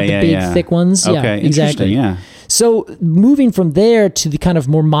ones, not the big, thick ones. Okay, yeah, exactly. Yeah. So moving from there to the kind of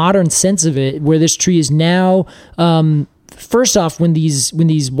more modern sense of it, where this tree is now, first off, when these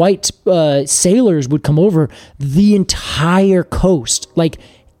white sailors would come over, the entire coast, like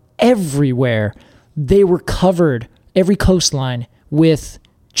everywhere, they were covered, every coastline, with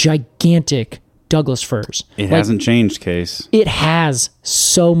gigantic Douglas firs. It hasn't changed, Case. It has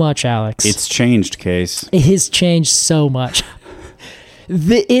so much, Alex. It's changed, Case. It has changed so much.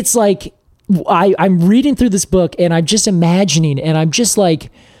 It's like I'm reading through this book and I'm just imagining and I'm just like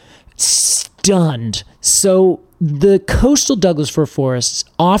stunned. So the coastal Douglas fir forests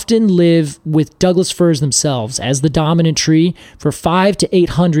often live with Douglas firs themselves as the dominant tree for 500 to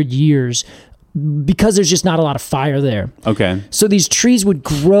 800 years because there's just not a lot of fire there. Okay. So these trees would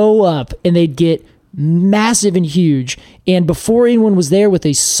grow up and they'd get massive and huge. And before anyone was there with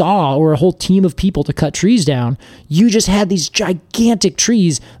a saw or a whole team of people to cut trees down, you just had these gigantic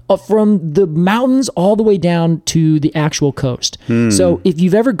trees from the mountains all the way down to the actual coast. So if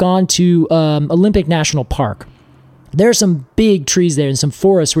you've ever gone to Olympic National Park, there are some big trees there and some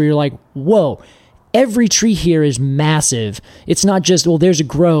forests where you're like, whoa, every tree here is massive. It's not just, well, there's a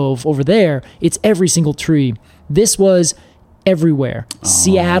grove over there. It's every single tree. This was everywhere.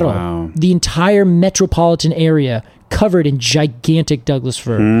 Seattle, wow. The entire metropolitan area covered in gigantic Douglas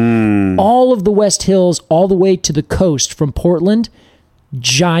fir. All of the West Hills, all the way to the coast from Portland,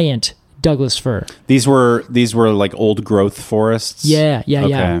 giant Douglas fir. These were like old growth forests.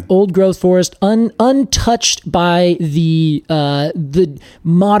 Yeah. Old growth forest, untouched by the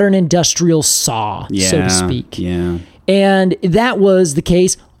modern industrial saw, so to speak. Yeah. And that was the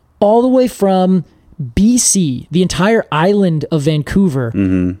case all the way from BC, the entire island of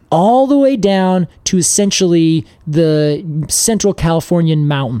Vancouver, all the way down to essentially the Central Californian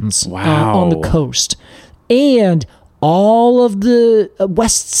mountains on the coast. And all of the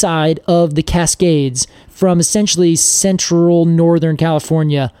west side of the Cascades from essentially central Northern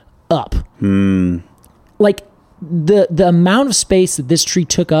California up. Like the amount of space that this tree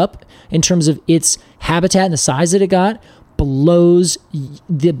took up in terms of its habitat and the size that it got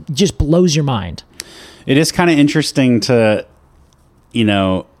just blows your mind. It is kind of interesting to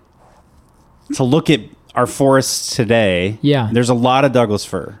look at our forests today. Yeah. There's a lot of Douglas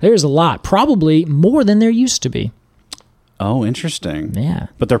fir. There's a lot, probably more than there used to be. Oh, interesting. Yeah.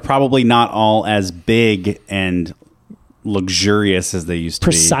 But they're probably not all as big and luxurious as they used to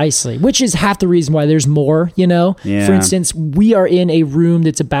be. Precisely, which is half the reason why there's more, Yeah. For instance, we are in a room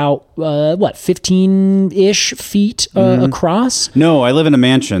that's about, 15-ish feet across? No, I live in a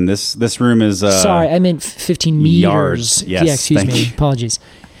mansion. This room is... Sorry, I meant 15 meters. Yards. Yes, yeah, excuse thank me. you. Apologies.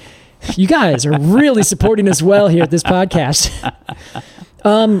 You guys are really supporting us well here at this podcast.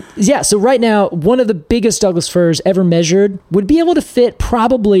 So right now, one of the biggest Douglas firs ever measured would be able to fit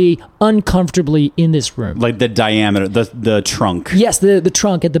probably uncomfortably in this room. Like the diameter, the trunk. Yes, the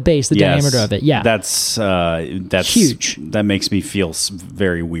trunk at the base, the diameter of it. Yeah, that's huge. That makes me feel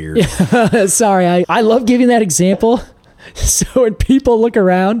very weird. Sorry, I love giving that example. So when people look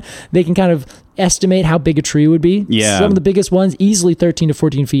around, they can kind of estimate how big a tree would be. Yeah, some of the biggest ones easily 13 to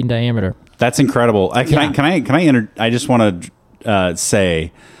 14 feet in diameter. That's incredible. I just want to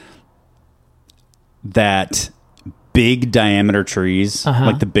say that big diameter trees,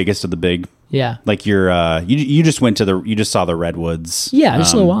 like the biggest of the big, like you just saw the redwoods,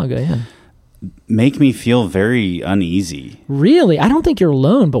 just a little while ago, make me feel very uneasy. Really? I don't think you're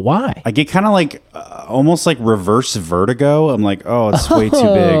alone, but why? I get kind of like almost like reverse vertigo. I'm like, oh, it's way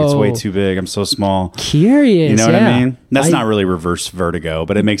too big. It's way too big. I'm so small. Curious. You know what I mean? That's not really reverse vertigo,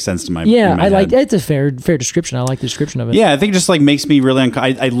 but it makes sense to my Yeah, I like head. it's a fair description. I like the description of it. Yeah, I think it just like makes me really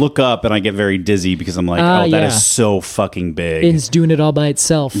I look up and I get very dizzy because I'm like, that is so fucking big. It's doing it all by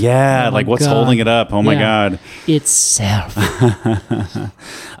itself. Yeah, oh like what's God. holding it up? Oh my God. Itself.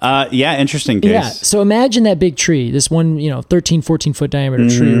 Yeah, interesting case. Yeah, so imagine that big tree, this one, 13, 14 foot diameter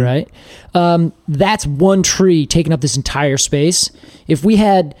tree, right? That's one tree taking up this entire space. If we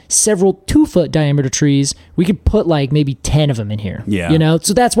had several 2-foot diameter trees, we could put like maybe 10 of them in here. Yeah.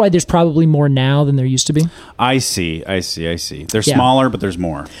 So that's why there's probably more now than there used to be. I see. They're smaller, but there's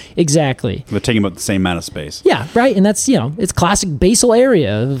more. Exactly. They're taking up the same amount of space. Yeah, right. And that's, it's classic basal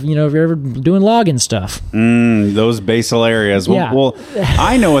area of, if you're ever doing logging stuff. Those basal areas. Well,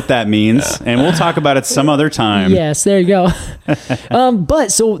 I know what that means, and we'll talk about it some other time. Yes, there you go.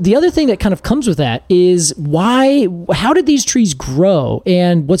 But so the other thing that kind of comes with that is how did these trees grow?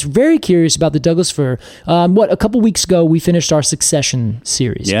 And what's very curious about the Douglas fir, a couple weeks ago, we finished our succession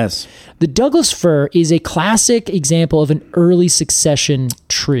series. Yes. The Douglas fir is a classic example of an early succession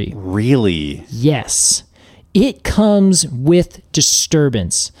tree. Really? Yes. It comes with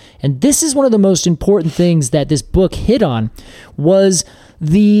disturbance. And this is one of the most important things that this book hit on was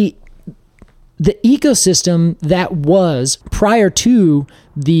the ecosystem that was prior to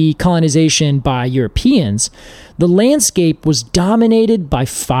the colonization by Europeans, the landscape was dominated by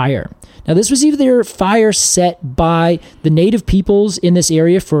fire. Now, this was either fire set by the native peoples in this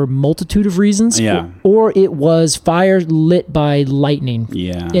area for a multitude of reasons, or it was fire lit by lightning.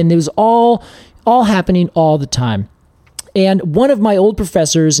 Yeah. And it was all happening all the time. And one of my old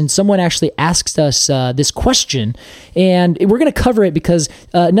professors and someone actually asked us this question, and we're going to cover it because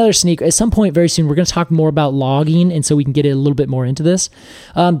another sneak, at some point very soon, we're going to talk more about logging, and so we can get a little bit more into this.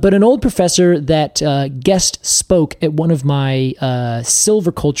 But an old professor that guest spoke at one of my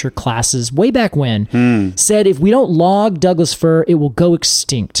silviculture classes way back when said, if we don't log Douglas fir, it will go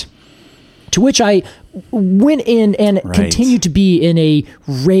extinct. To which I went in and continued to be in a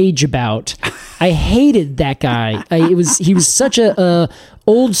rage about. I hated that guy. He was such a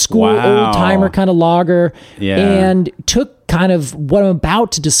old school, old timer kind of logger, and took kind of what I'm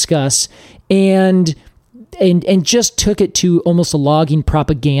about to discuss and just took it to almost a logging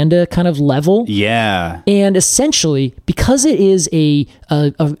propaganda kind of level. Yeah. And essentially, because it is a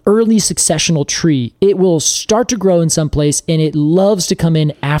early successional tree, it will start to grow in some place, and it loves to come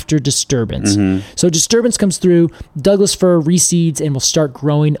in after disturbance. So disturbance comes through, Douglas fir reseeds and will start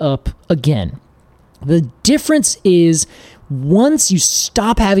growing up again. The difference is once you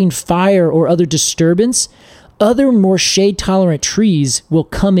stop having fire or other disturbance, other more shade-tolerant trees will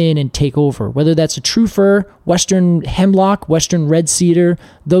come in and take over, whether that's a true fir, western hemlock, western red cedar,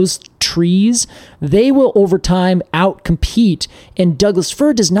 those trees, they will over time outcompete, and Douglas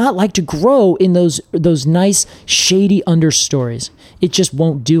fir does not like to grow in those nice shady understories. It just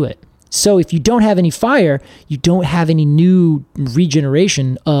won't do it. So if you don't have any fire, you don't have any new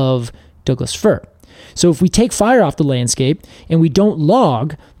regeneration of Douglas fir. So if we take fire off the landscape and we don't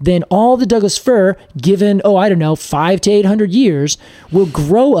log, then all the Douglas fir, given, 500 to 800 years, will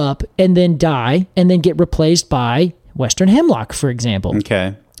grow up and then die and then get replaced by western hemlock, for example.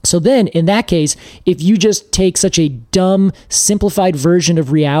 Okay. So then, in that case, if you just take such a dumb, simplified version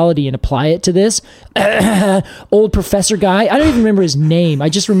of reality and apply it to this, old professor guy, I don't even remember his name. I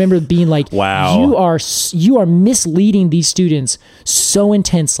just remember being like, wow, you are misleading these students so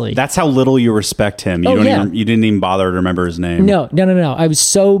intensely. That's how little you respect him. You didn't even bother to remember his name. No. I was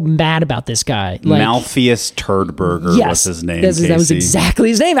so mad about this guy. Like, Malpheus Turdberger was his name. That was exactly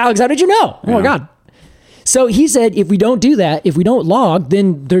his name. Alex, how did you know? Oh my God. So he said, if we don't do that, if we don't log,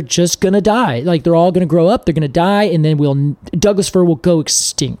 then they're just going to die. Like, they're all going to grow up, they're going to die, and then Douglas fir will go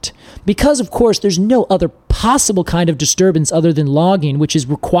extinct. Because, of course, there's no other possible kind of disturbance other than logging, which is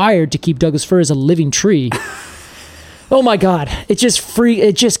required to keep Douglas fir as a living tree. Oh my God. It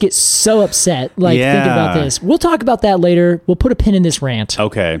just gets so upset, thinking about this. We'll talk about that later. We'll put a pin in this rant.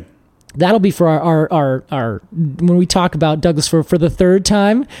 Okay. That'll be for our when we talk about Douglas fir for the third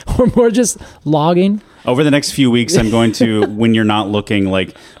time, or more just logging. Over the next few weeks, I'm going to, when you're not looking,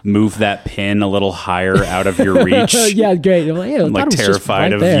 move that pin a little higher out of your reach. Yeah, great. I'm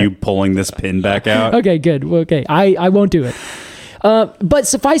terrified of you pulling this pin back out. Okay, good. Okay, I won't do it. But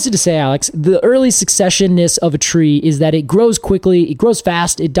suffice it to say, Alex, the early successionness of a tree is that it grows quickly, it grows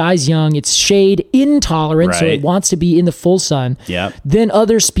fast, it dies young, it's shade intolerant, so it wants to be in the full sun. Yep. Then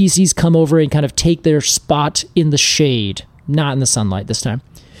other species come over and kind of take their spot in the shade, not in the sunlight this time.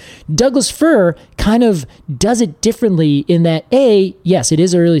 Douglas fir kind of does it differently in that, yes, it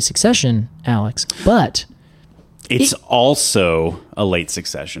is early succession, Alex, but it's also a late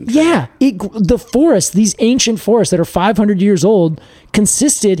succession tree. Yeah. The forests, these ancient forests that are 500 years old,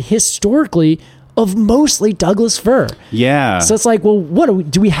 consisted historically of mostly Douglas fir. Yeah. So it's like, well,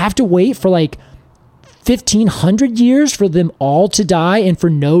 do we have to wait for 1,500 years for them all to die and for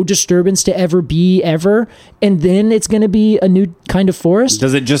no disturbance to ever be ever, and then it's going to be a new kind of forest?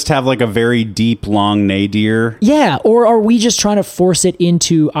 Does it just have a very deep, long nadir? Yeah, or are we just trying to force it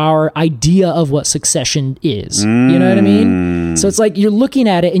into our idea of what succession is? You know what I mean? So it's like you're looking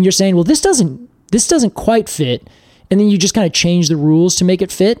at it and you're saying, well, this doesn't quite fit, and then you just kind of change the rules to make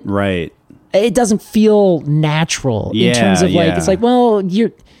it fit. Right. It doesn't feel natural in terms of it's like, well,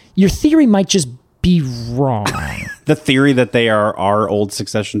 your theory might just be wrong. The theory that they are old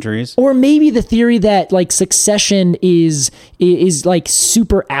succession trees, or maybe the theory that succession is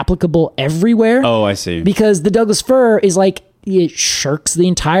super applicable everywhere. Oh, I see. Because the Douglas fir is it shirks the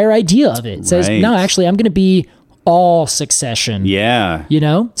entire idea of it. It says, no, actually, I'm going to be all succession. Yeah.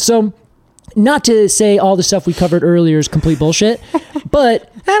 So not to say all the stuff we covered earlier is complete bullshit,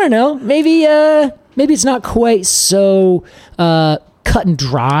 but I don't know, maybe it's not quite so cut and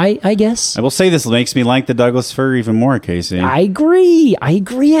dry, I guess. I will say this makes me like the Douglas fir even more, Casey. I agree,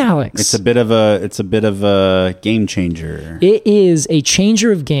 Alex. It's a bit of a game changer. It is a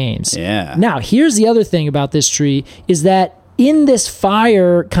changer of games. Yeah. Now, here's the other thing about this tree is that in this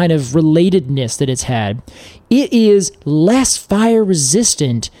fire kind of relatedness that it's had, it is less fire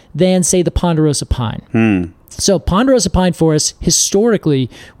resistant than, say, the ponderosa pine. So ponderosa pine forests historically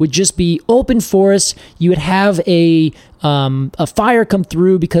would just be open forests. You would have a fire come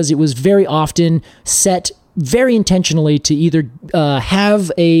through because it was very often set very intentionally to either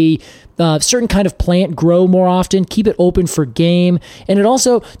have a certain kind of plant grow more often, keep it open for game, and it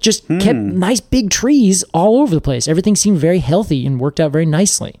also just kept nice big trees all over the place. Everything seemed very healthy and worked out very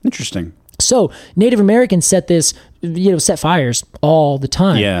nicely. Interesting. So Native Americans set fires all the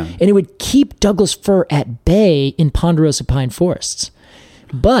time. Yeah. And it would keep Douglas fir at bay in ponderosa pine forests.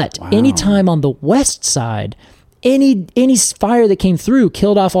 But anytime on the west side, any fire that came through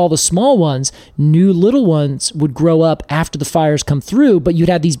killed off all the small ones. New little ones would grow up after the fires come through, but you'd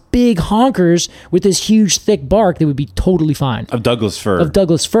have these big honkers with this huge thick bark that would be totally fine. Of Douglas fir. Of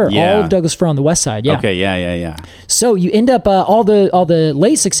Douglas fir. Yeah. All of Douglas fir on the west side. Yeah. Okay. Yeah. So you end up all the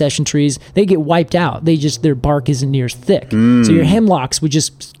late succession trees, they get wiped out. Their bark isn't near as thick. So your hemlocks would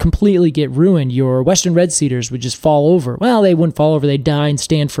just completely get ruined. Your western red cedars would just fall over. Well, they wouldn't fall over. They'd die and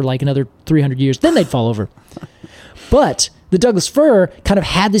stand for like another 300 years. Then they'd fall over. But the Douglas fir kind of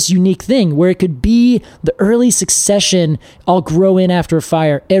had this unique thing where it could be the early succession. I'll grow in after a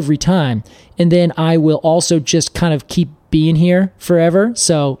fire every time. And then I will also just kind of keep being here forever.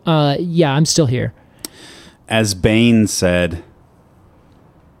 So, I'm still here. As Bane said,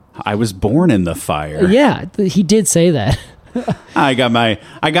 I was born in the fire. Yeah, he did say that. I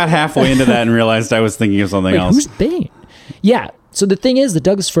got halfway into that and realized I was thinking of something else. Who's Bane? Yeah. So the thing is, the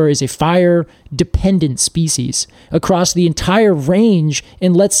Douglas fir is a fire-dependent species across the entire range.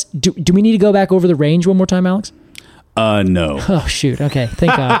 And do we need to go back over the range one more time, Alex? No. Oh, shoot. Okay.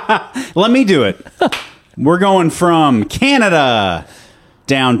 Thank God. Let me do it. We're going from Canada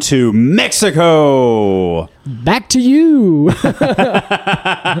down to Mexico. Back to you.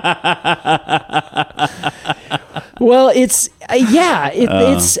 Well, it's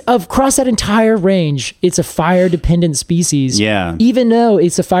across that entire range. It's a fire-dependent species. Yeah. Even though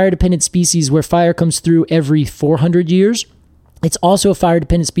it's a fire-dependent species where fire comes through every 400 years, it's also a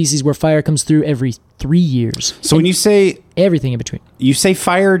fire-dependent species where fire comes through every 3 years. So when you say everything in between, you say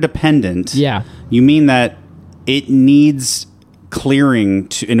fire-dependent. Yeah. You mean that it needs clearing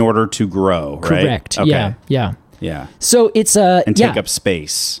in order to grow, right? Correct. Okay. Yeah. So it's and take up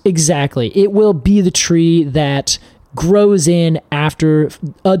space. Exactly. It will be the tree that grows in after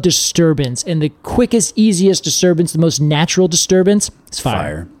a disturbance, and the quickest, easiest disturbance, the most natural disturbance, is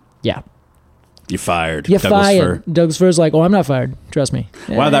fire. Yeah. You're fired. You're fired. Douglas fir's like, oh, I'm not fired. Trust me.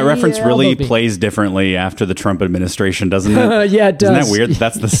 Wow, that reference really plays differently after the Trump administration, doesn't it? Yeah, it does. Isn't that weird?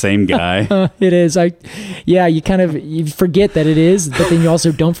 That's the same guy. It is. You forget that it is, but then you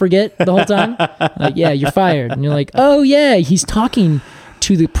also don't forget the whole time. Like, yeah, you're fired. And you're like, oh, yeah, he's talking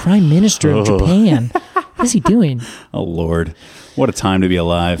to the Prime Minister of Japan. What is he doing? Oh, Lord. What a time to be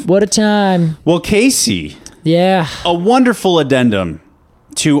alive. What a time. Well, Casey. Yeah. A wonderful addendum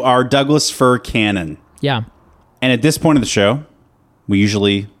to our Douglas fir canon. Yeah. And at this point of the show, we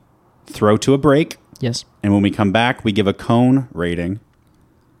usually throw to a break. Yes. And when we come back, we give a cone rating.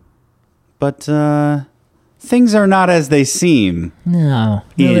 But things are not as they seem. No,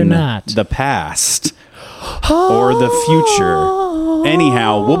 they're not. The past or the future.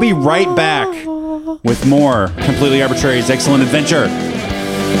 Anyhow, we'll be right back with more Completely Arbitrary's Excellent Adventure.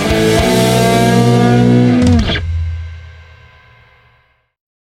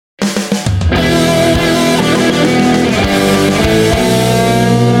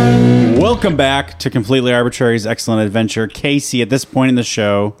 Welcome back to Completely Arbitrary's Excellent Adventure. Casey, at this point in the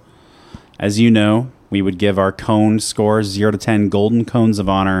show, as you know, we would give our cone scores 0 to 10 golden cones of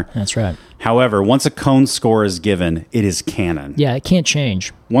honor. That's right. However, once a cone score is given, it is canon. Yeah, it can't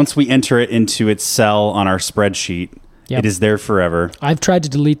change. Once we enter it into its cell on our spreadsheet, it is there forever. I've tried to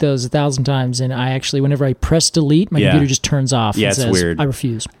delete those 1,000 times, and I actually, whenever I press delete, my computer just turns off and says, weird. I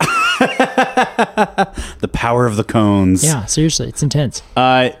refuse. The power of the cones. Yeah, seriously, it's intense.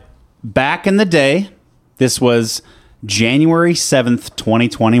 Back in the day, this was January 7th,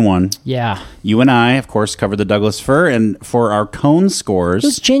 2021. Yeah. You and I, of course, covered the Douglas fir, and for our cone scores... It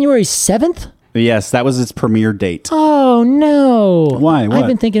was January 7th? Yes, that was its premiere date. Oh, no. Why? What? I've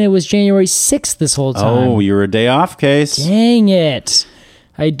been thinking it was January 6th this whole time. Oh, you were a day off, Case. Dang it.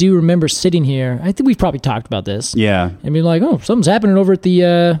 I do remember sitting here. I think we've probably talked about this. Yeah. And be like, oh, something's happening over at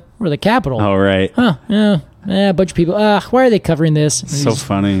the Capitol. Oh, right. Huh, yeah. A bunch of people. Why are they covering this? So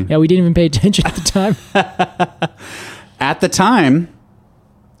funny. Yeah, we didn't even pay attention at the time. At the time,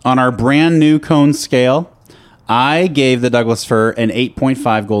 on our brand new cone scale, I gave the Douglas fir an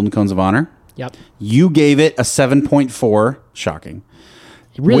 8.5 golden cones of honor. Yep. You gave it a 7.4. Shocking.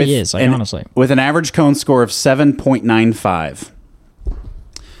 It really is, honestly. With an average cone score of 7.95.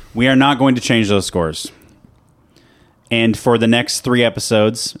 We are not going to change those scores. And for the next 3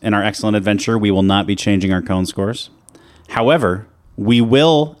 episodes in our excellent adventure, we will not be changing our cone scores. However, we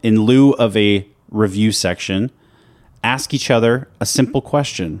will, in lieu of a review section, ask each other a simple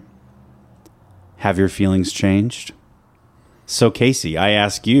question. Have your feelings changed? So, Casey, I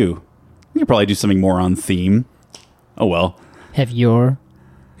ask you. We could probably do something more on theme. Oh, well. Have your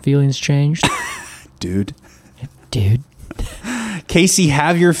feelings changed? Dude. Casey,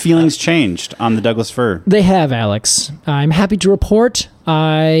 have your feelings changed on the Douglas-fir? They have, Alex. I'm happy to report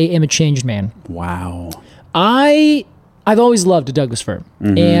I am a changed man. Wow. I've always loved a Douglas-fir.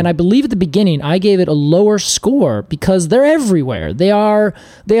 Mm-hmm. And I believe at the beginning I gave it a lower score because they're everywhere. They are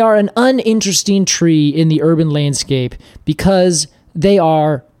an uninteresting tree in the urban landscape because they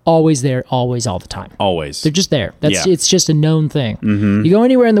are always there, always, all the time. Always. They're just there. It's just a known thing. Mm-hmm. You go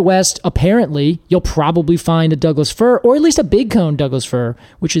anywhere in the West, apparently, you'll probably find a Douglas-fir, or at least a big cone Douglas-fir,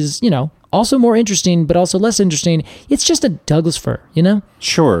 which is, also more interesting, but also less interesting. It's just a Douglas-fir,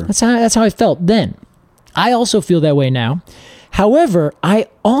 Sure. That's how I felt then. I also feel that way now. However, I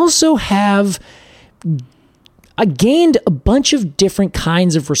also have gained a bunch of different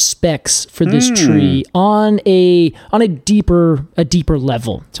kinds of respects for this tree on a deeper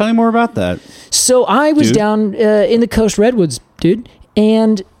level. Tell me more about that. So I was down in the Coast Redwoods, dude,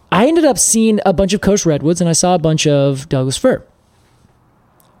 and I ended up seeing a bunch of Coast Redwoods, and I saw a bunch of Douglas-fir.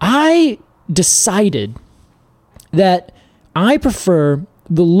 I decided that I prefer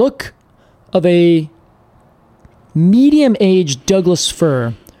the look of a medium-aged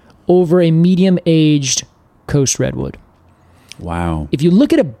Douglas-fir over a medium-aged Coast Redwood. Wow. If you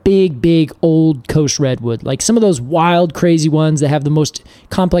look at a big old Coast Redwood, like some of those wild, crazy ones that have the most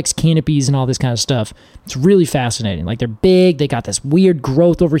complex canopies and all this kind of stuff, it's really fascinating. Like they're big, they got this weird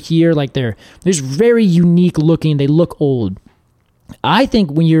growth over here, like they're very unique looking, they look old. I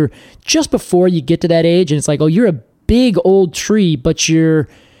think when you're just before you get to that age and it's like, oh, you're a big old tree, but you're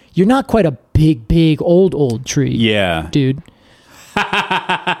not quite a big old tree. Yeah. Dude.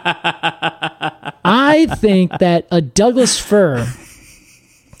 I think that a Douglas-fir,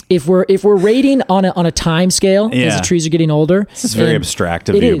 if we're rating on a time scale as the trees are getting older, this is very abstract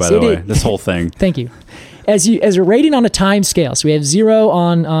of you, by the way. This whole thing. Thank you. As we're rating on a time scale, so we have 0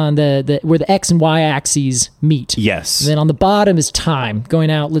 on the where the X and Y axes meet. Yes. And then on the bottom is time going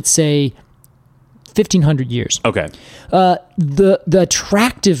out. Let's say 1,500 years. Okay. The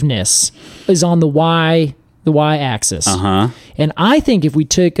attractiveness is on the Y axis. Uh-huh. And I think if we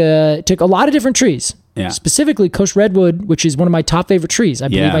took a lot of different trees, specifically Coast Redwood, which is one of my top favorite trees, I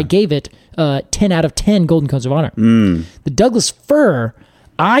believe I gave it 10 out of 10 Golden Cones of Honor. The Douglas-fir,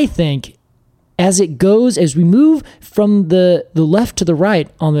 I think, as we move from the left to the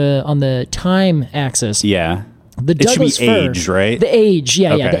right on the time axis. Yeah. The Douglas-fir, should be age, right? The age,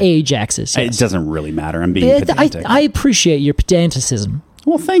 the age axis. Yes. It doesn't really matter. I'm being pedantic. I appreciate your pedanticism.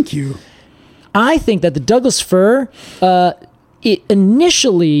 Well, thank you. I think that the Douglas-fir, it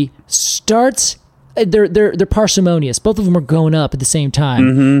initially starts. They're parsimonious. Both of them are going up at the same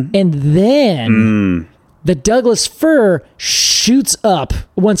time, and then the Douglas-fir shoots up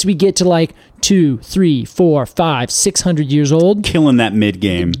once we get to like 2, 3, 4, 5, 600 years old. Killing that mid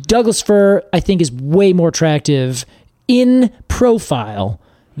game. Douglas-fir, I think, is way more attractive in profile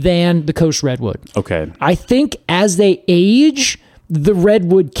than the Coast Redwood. Okay. I think as they age, the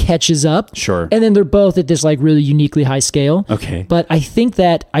redwood catches up. Sure. And then they're both at this like really uniquely high scale. Okay. But I think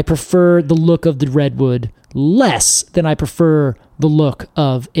that I prefer the look of the redwood less than I prefer the look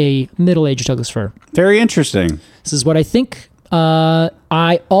of a middle-aged Douglas-fir. Very interesting. This is what I think.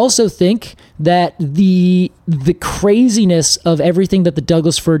 I also think that the craziness of everything that the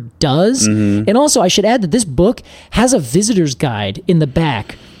Douglas-fir does, and also I should add that this book has a visitor's guide in the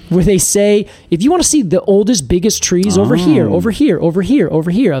back where they say, if you want to see the oldest, biggest trees over here,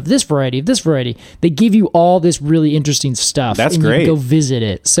 of this variety, they give you all this really interesting stuff. That's and great. You can go visit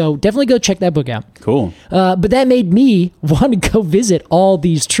it. So definitely go check that book out. Cool. But that made me want to go visit all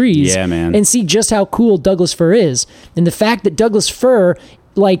these trees and see just how cool Douglas-fir is. And the fact that Douglas-fir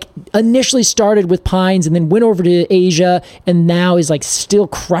like initially started with pines and then went over to Asia and now is like still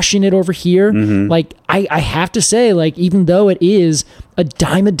crushing it over here. Like I have to say, like, even though it is a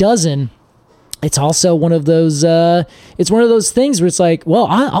dime a dozen, it's also one of those it's one of those things where it's like, well,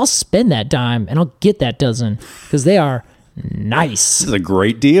 I'll spend that dime and I'll get that dozen because they are nice. This is a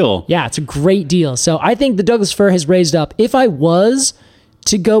great deal. Yeah, it's a great deal. So I think the Douglas-fir has raised up. If I was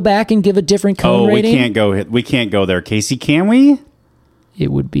to go back and give a different cone rating, we can't go there, Casey, can we? It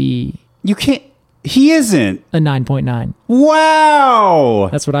would be You can't. He isn't. A 9.9. Wow.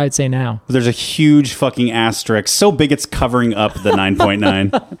 That's what I'd say now. There's a huge fucking asterisk. So big it's covering up the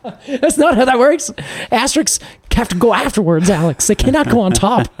 9.9. That's not how that works. Asterisks have to go afterwards, Alex. They cannot go on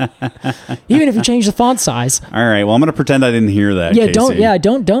top. Even if you change the font size. All right. Well, I'm going to pretend I didn't hear that. Yeah, Casey.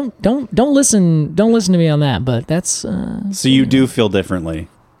 don't listen to me on that, but that's So you do feel differently.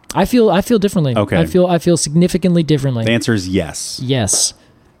 I feel differently. Okay. I feel significantly differently. The answer is yes. Yes.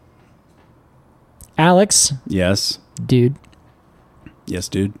 Alex. Yes. Dude. Yes,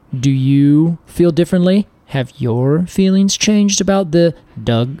 dude. Do you feel differently? Have your feelings changed about the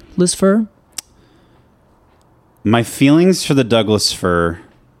Douglas-fir? My feelings for the Douglas-fir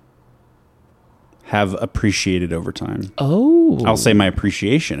have appreciated over time. Oh. I'll say my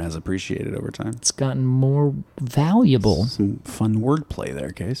appreciation has appreciated over time. It's gotten more valuable. Some fun wordplay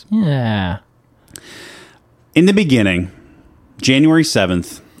there, Case. Yeah. In the beginning, January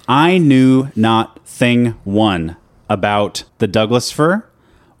 7th, I knew not thing one about the Douglas-fir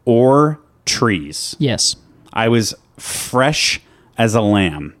or trees. Yes. I was fresh as a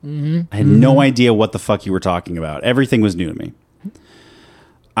lamb. Mm-hmm. I had no idea what the fuck you were talking about. Everything was new to me.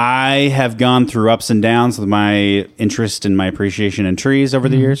 I have gone through ups and downs with my interest and my appreciation in trees over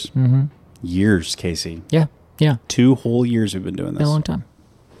the years. Mm-hmm. Years, Casey. Yeah. 2 whole years we've been doing this. Been a long time.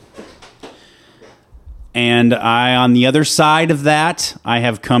 And on the other side of that, I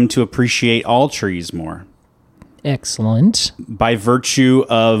have come to appreciate all trees more. Excellent. By virtue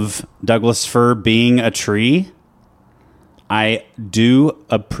of Douglas-fir being a tree, I do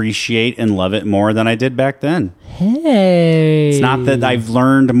appreciate and love it more than I did back then. Hey. It's not that I've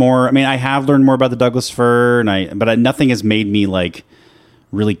learned more. I mean, I have learned more about the Douglas-fir, but nothing has made me like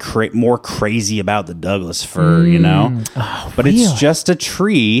really more crazy about the Douglas-fir, you know? Oh, but really? it's just a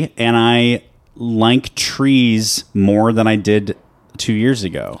tree, and I like trees more than I did 2 years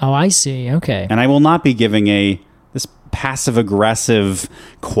ago. Oh, I see. Okay. And I will not be giving this passive aggressive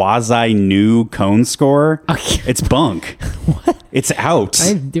quasi new cone score. Okay. It's bunk. What? It's out.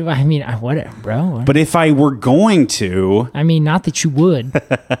 Whatever, bro. But if I were going to, not that you would.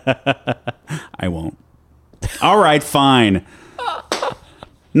 I won't. All right, fine.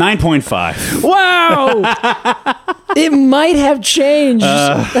 9.5. Wow. It might have changed.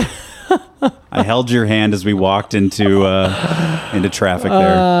 I held your hand as we walked into traffic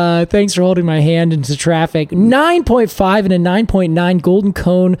there. Thanks for holding my hand into traffic. 9.5 and a 9.9 Golden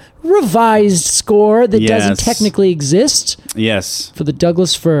Cone revised score that doesn't technically exist. Yes. For the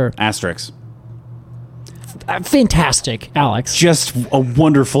Douglas-fir. Asterisks. Fantastic, Alex. Just a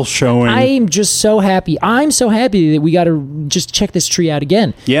wonderful showing. I'm just so happy. I'm so happy that we got to just check this tree out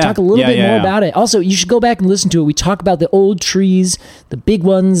again. Yeah. Talk a little bit more about it. Also, you should go back and listen to it. We talk about the old trees, the big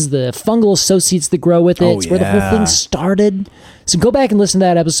ones, the fungal associates that grow with it. It's where the whole thing started. So go back and listen to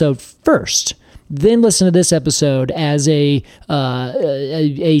that episode first. Then listen to this episode as a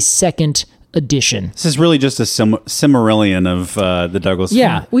second edition. This is really just a Silmarillion of the Douglas-fir.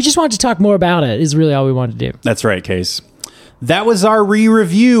 Yeah, we just wanted to talk more about it is really all we wanted to do. That's right, Case. That was our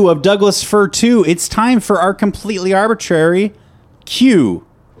re-review of Douglas-fir 2. It's time for our completely arbitrary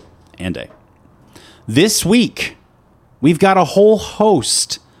Q&A. This week, we've got a whole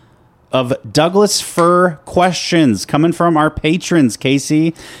host of Douglas-fir questions coming from our patrons,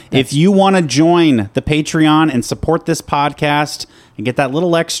 Casey. If you want to join the Patreon and support this podcast and get that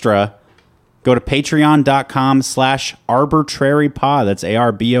little extra, go to patreon.com/arbitrarypod. That's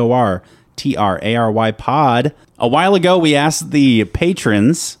ARBORTRARY pod. A while ago, we asked the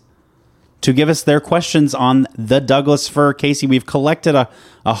patrons to give us their questions on the Douglas-fir. Casey, we've collected a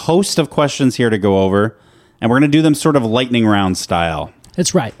host of questions here to go over, and we're going to do them sort of lightning round style.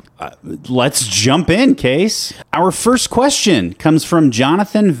 That's right. Let's jump in, Case. Our first question comes from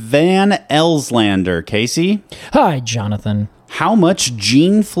Jonathan Van Elslander. Casey? Hi, Jonathan. How much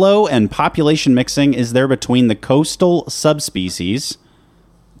gene flow and population mixing is there between the coastal subspecies,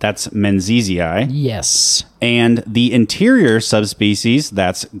 that's Menziesii, yes, and the interior subspecies,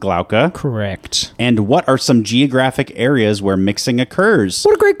 that's Glauca? Correct. And what are some geographic areas where mixing occurs?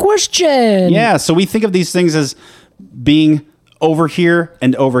 What a great question. Yeah, so we think of these things as being over here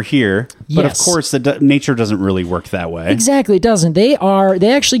and over here, but of course nature doesn't really work that way. Exactly, it doesn't. They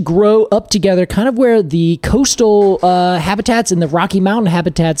actually grow up together, kind of where the coastal habitats and the Rocky Mountain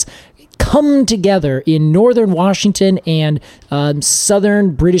habitats come together in northern Washington and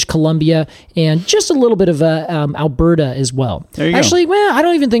southern British Columbia, and just a little bit of Alberta as well. There you Actually, well, I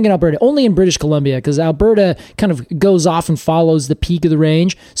don't even think in Alberta, only in British Columbia, because Alberta kind of goes off and follows the peak of the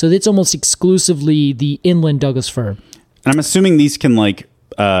range, so it's almost exclusively the inland Douglas-fir. And I'm assuming these can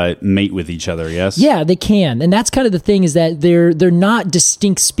mate with each other, yes? Yeah, they can. And that's kind of the thing, is that they're not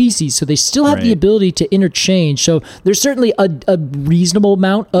distinct species, so they still have the ability to interchange. So there's certainly a reasonable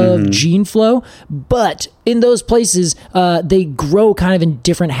amount of gene flow, but in those places, they grow kind of in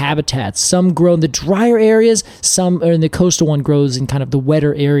different habitats. Some grow in the drier areas, some are in the coastal one grows in kind of the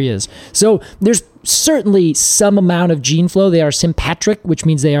wetter areas. So there's certainly some amount of gene flow. They are sympatric, which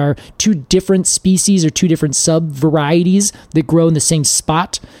means they are two different species or two different sub-varieties that grow in the same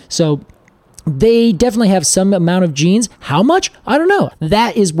spot. So they definitely have some amount of genes. How much? I don't know.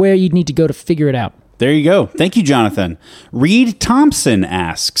 That is where you'd need to go to figure it out. There you go. Thank you, Jonathan. Reed Thompson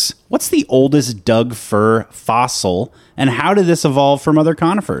asks, what's the oldest Doug-fir fossil, and how did this evolve from other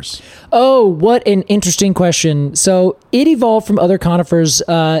conifers? Oh, what an interesting question. So it evolved from other conifers.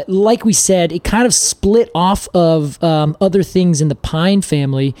 Like we said, it kind of split off of other things in the pine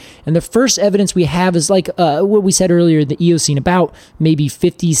family. And the first evidence we have is like what we said earlier, the Eocene, about maybe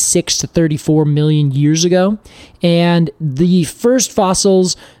 56 to 34 million years ago. And the first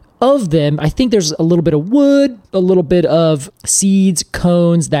fossils of them, I think there's a little bit of wood, a little bit of seeds,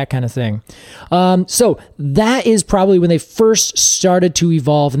 cones, that kind of thing. So that is probably when they first started to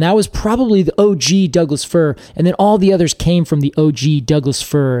evolve, and that was probably the OG Douglas-fir, and then all the others came from the OG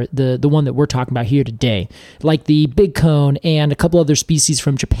Douglas-fir, the one that we're talking about here today, like the big cone and a couple other species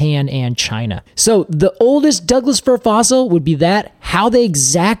from Japan and China. So the oldest Douglas-fir fossil would be that. How they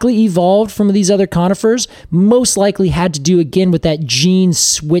exactly evolved from these other conifers most likely had to do, again, with that gene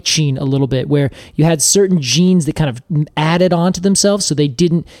switching a little bit, where you had certain genes that kind of added onto themselves so they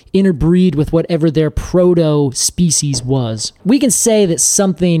didn't interbreed with whatever their proto-species was. We can say that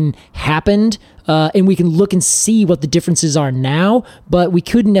something happened, and we can look and see what the differences are now, but we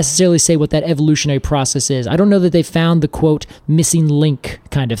couldn't necessarily say what that evolutionary process is. I don't know that they found the, quote, missing link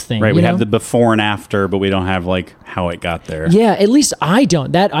kind of thing. Right, we have the before and after, but we don't have, like, how it got there. Yeah, at least I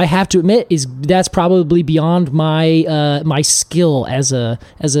don't. That, I have to admit, that's probably beyond my my skill as a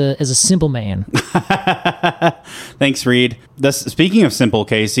simple man. Thanks, Reed. Speaking of simple,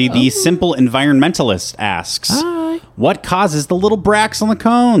 Casey, the simple environmentalist asks, Hi. what causes the little bracts on the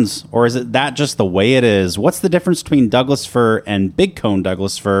cones? Or is it that just the way it is? What's the difference between Douglas-fir and big cone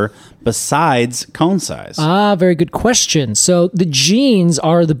Douglas-fir besides cone size? Very good question. So the genes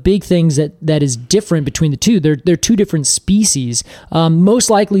are the big things that is different between the two. They're two different species.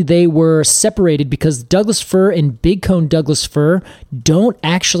 Most likely they were separated because Douglas-fir and big cone Douglas-fir don't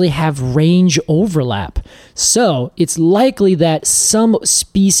actually have range overlap. So it's likely that some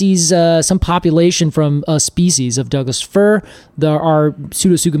species, some population from a species of Douglas-fir, our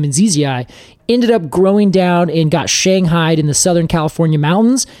Pseudotsuga menziesii, ended up growing down and got shanghaied in the Southern California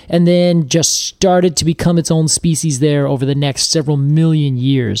mountains, and then just started to become its own species there over the next several million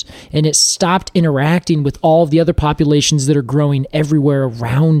years. And it stopped interacting with all of the other populations that are growing everywhere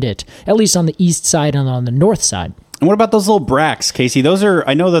around it, at least on the east side and on the north side. And what about those little bracts, Casey?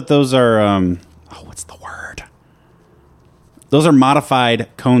 I know that those are, what's the word? Those are modified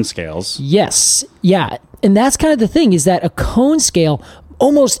cone scales. Yes. Yeah. And that's kind of the thing, is that a cone scale,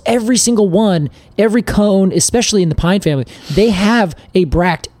 almost every single one, every cone, especially in the pine family, they have a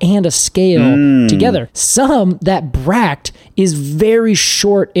bract and a scale together. Some, that bract is very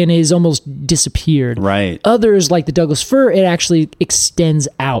short and is almost disappeared. Right. Others, like the Douglas-fir, it actually extends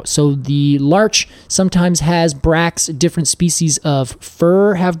out. So the larch sometimes has bracts. Different species of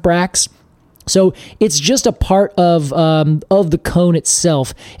fir have bracts. So it's just a part of the cone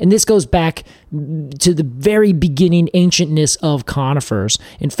itself. And this goes back to the very beginning ancientness of conifers.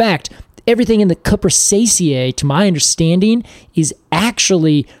 In fact, everything in the Cupressaceae, to my understanding, is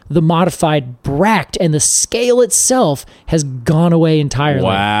actually the modified bract, and the scale itself has gone away entirely.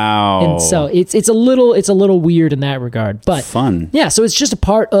 Wow. And so it's a little weird in that regard. But fun. Yeah, so it's just a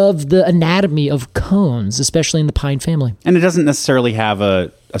part of the anatomy of cones, especially in the pine family. And it doesn't necessarily have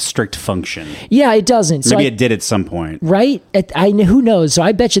a strict function. Yeah, it doesn't. Maybe it did at some point. Right? Who knows? So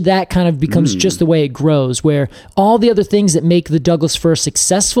I bet you that kind of becomes just the way it grows, where all the other things that make the Douglas-fir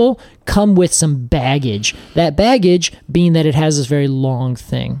successful come with some baggage. That baggage being that it has this very long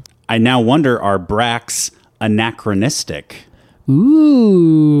thing. I now wonder, are bracts anachronistic?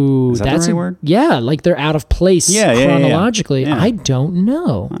 Ooh, is that that's the right word? Yeah, like they're out of place chronologically. Yeah. I don't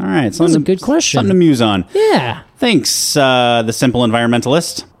know. All right, That's a good question. Something to muse on. Yeah. Thanks, the simple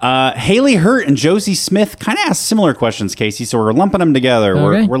environmentalist. Haley Hurt and Josie Smith kind of asked similar questions, Casey, so we're lumping them together.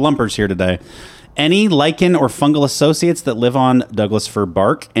 Okay. We're lumpers here today. Any lichen or fungal associates that live on Douglas-fir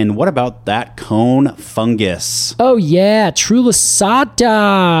bark? And what about that cone fungus? Oh, yeah.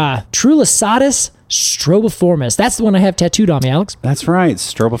 Trulicata. Trulisatus? strobiformis. That's the one I have tattooed on me, Alex. That's right,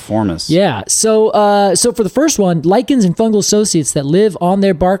 strobiformis. Yeah. So for the first one, lichens and fungal associates that live on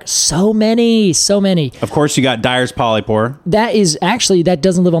their bark, so many. Of course, you got Dyer's polypore. That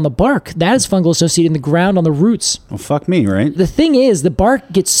doesn't live on the bark. That is fungal associate in the ground on the roots. Well, fuck me, right? The thing is, the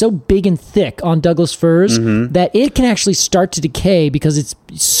bark gets so big and thick on Douglas firs that it can actually start to decay because it's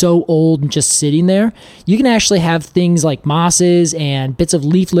so old and just sitting there. You can actually have things like mosses and bits of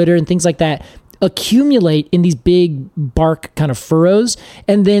leaf litter and things like that accumulate in these big bark kind of furrows,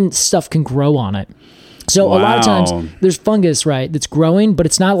 and then stuff can grow on it. So a lot of times there's fungus, right, that's growing, but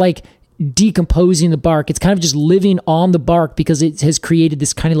it's not like decomposing the bark. It's kind of just living on the bark because it has created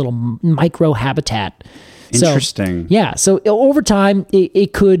this kind of little micro habitat. Interesting. So over time,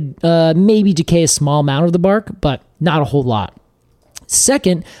 it could maybe decay a small amount of the bark, but not a whole lot.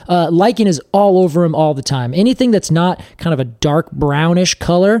 Second, lichen is all over them all the time. Anything that's not kind of a dark brownish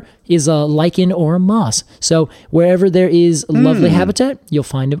color is a lichen or a moss. So wherever there is lovely habitat, you'll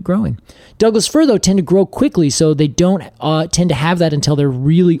find it growing. Douglas fir, though, tend to grow quickly, so they don't tend to have that until they're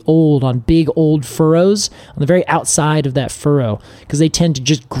really old on big old furrows on the very outside of that furrow, because they tend to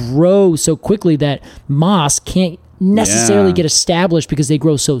just grow so quickly that moss can't necessarily get established because they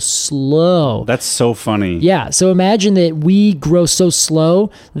grow so slow. That's so funny. Yeah, so imagine that we grow so slow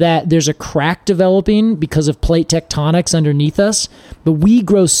that there's a crack developing because of plate tectonics underneath us, but we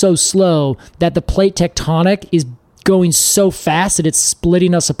grow so slow that the plate tectonic is going so fast that it's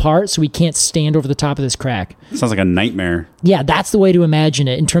splitting us apart, so we can't stand over the top of this crack. Sounds like a nightmare. Yeah, that's the way to imagine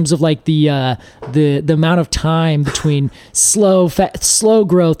it in terms of like the amount of time between slow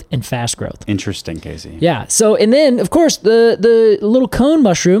growth and fast growth. Interesting, Casey. Yeah. So, and then of course the little cone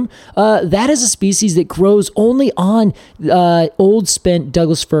mushroom, that is a species that grows only on old spent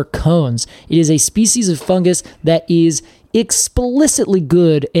Douglas fir cones. It is a species of fungus that is explicitly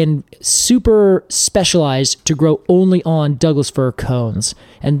good and super specialized to grow only on Douglas fir cones,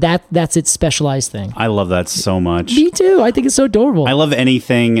 and that's its specialized thing. I love that so much. Me too. I think it's so adorable. I love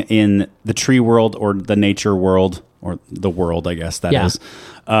anything in the tree world or the nature world, or the world, I guess that is,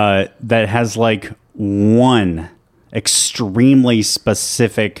 that has like one extremely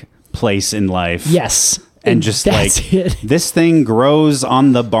specific place in life. Yes. And just like this thing grows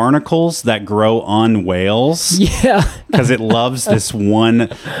on the barnacles that grow on whales. Yeah. Because it loves this one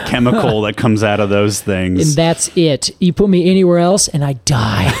chemical that comes out of those things. And that's it. You put me anywhere else and I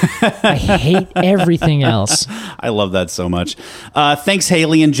die. I hate everything else. I love that so much. Thanks,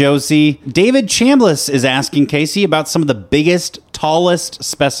 Haley and Josie. David Chambliss is asking Casey about some of the biggest, tallest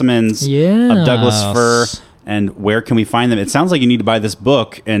specimens of Douglas fir. And where can we find them? It sounds like you need to buy this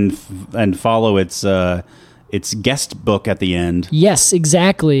book and follow its guest book at the end. Yes,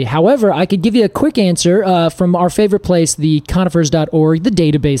 exactly. However, I could give you a quick answer from our favorite place, the conifers.org, the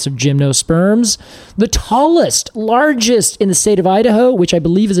database of gymnosperms. The tallest, largest in the state of Idaho, which I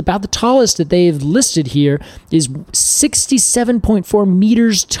believe is about the tallest that they've listed here, is 67.4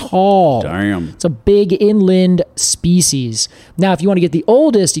 meters tall. Damn. It's a big inland species. Now, if you want to get the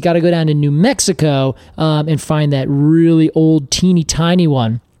oldest, you got to go down to New Mexico and find that really old, teeny tiny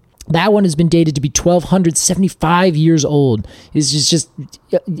one. That one has been dated to be 1,275 years old. It's just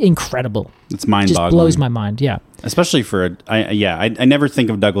incredible. It's mind-boggling. Just blows my mind, yeah. Especially for, I never think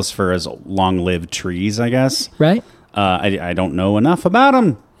of Douglas fir as long-lived trees, I guess. Right? I don't know enough about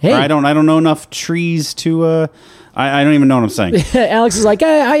them. Hey. Or I don't know enough trees to, I don't even know what I'm saying. Alex is like,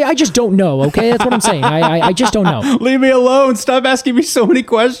 I just don't know, okay? That's what I'm saying. I just don't know. Leave me alone. Stop asking me so many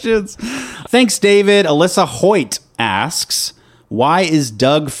questions. Thanks, David. Alyssa Hoyt asks, why is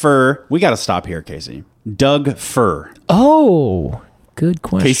Doug fir... We got to stop here, Casey. Doug fir. Oh, good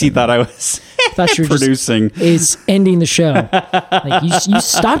question. Casey thought I was producing. It's ending the show. Like you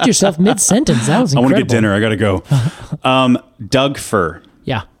stopped yourself mid-sentence. That was incredible. I want to get dinner. I got to go. Doug fir.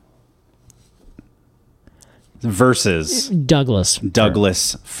 Yeah. Versus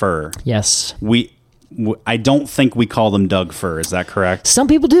Douglas fir. Yes. I don't think we call them Doug fir. Is that correct? Some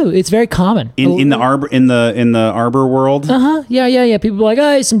people do. It's very common in the arbor world. Yeah. People are like,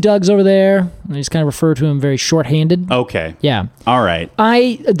 oh, some Dougs over there. And they just kind of refer to him very shorthanded. Okay. Yeah. All right.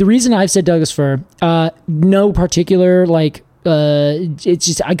 The reason I've said Douglas fir, no particular like. It's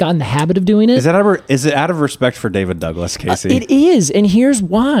just I got in the habit of doing it. Is it out of respect for David Douglas, Casey? It is, and here's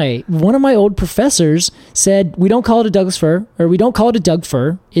why. One of my old professors said we don't call it a Douglas fir, or we don't call it a Doug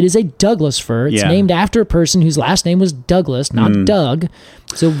fir. It is a Douglas fir. It's named after a person whose last name was Douglas, not Doug.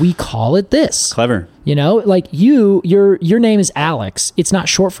 So we call it this. Clever. You know, like your name is Alex. It's not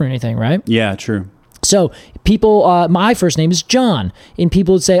short for anything, right? Yeah, true. So people, my first name is John, and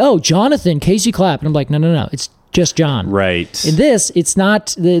people would say, "Oh, Jonathan Casey Clapp," and I'm like, "No, it's just John. Right. In this, it's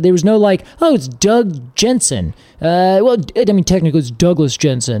not, there was no like, oh, it's Doug Jensen. Technically it's Douglas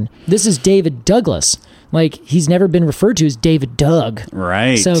Jensen. This is David Douglas. Like, he's never been referred to as David Doug.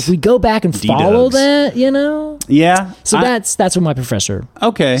 Right. So if we go back and follow that, Yeah. So that's what my professor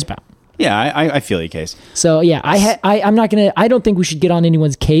is about. Yeah, I feel your case. So yeah, I'm not gonna. I don't think we should get on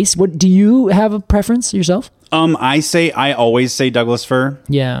anyone's case. What do you have a preference yourself? I always say Douglas-fir.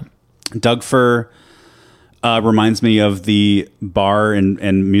 Yeah, Doug-fir reminds me of the bar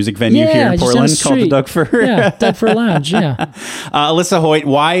and music venue here in Portland called the Doug-fir. Yeah, Doug-fir Lounge. Yeah. Alyssa Hoyt,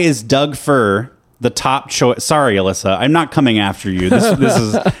 why is Doug-fir the top choice? Sorry, Alyssa, I'm not coming after you. This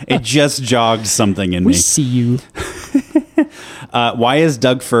is it. Just jogged something in me. We see you. Why is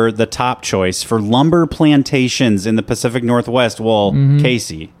Doug-fir the top choice for lumber plantations in the Pacific Northwest? Well,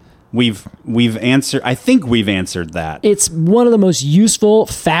 Casey, we've answered. I think we've answered that. It's one of the most useful,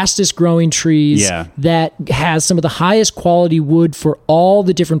 fastest growing trees that has some of the highest quality wood for all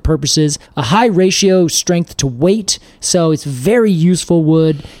the different purposes, a high ratio strength to weight. So it's very useful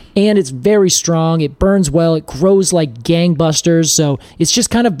wood. And it's very strong. It burns well. It grows like gangbusters. So it's just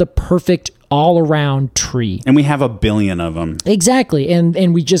kind of the perfect all-around tree. And we have 1 billion of them. Exactly.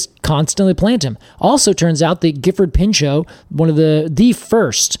 And we just constantly plant them. Also turns out that Gifford Pinchot, one of the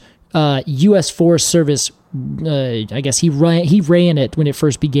first U.S. Forest Service, I guess he ran it when it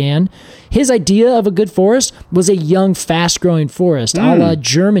first began. His idea of a good forest was a young, fast-growing forest, a la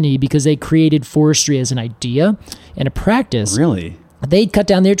Germany, because they created forestry as an idea and a practice. Really? They'd cut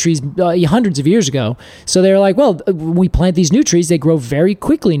down their trees hundreds of years ago. So they were like, well, we plant these new trees, they grow very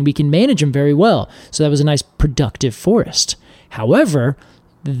quickly, and we can manage them very well. So that was a nice, productive forest. However,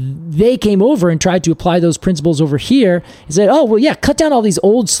 they came over and tried to apply those principles over here and said, oh, well, yeah, cut down all these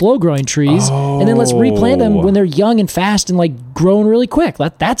old, slow-growing trees, and then let's replant them when they're young and fast and, like, growing really quick.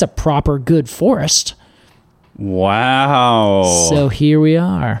 That's a proper good forest. Wow. So here we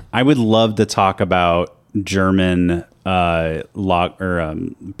are. I would love to talk about German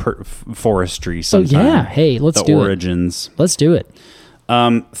forestry sometime. Oh yeah, hey, let's do origins. Let's do it.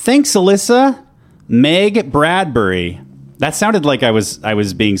 Thanks, Alyssa. Meg Bradbury. That sounded like I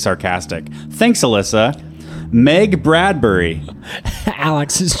was being sarcastic. Thanks, Alyssa. Meg Bradbury.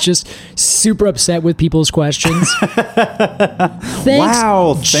 Alex is just super upset with people's questions. Thanks,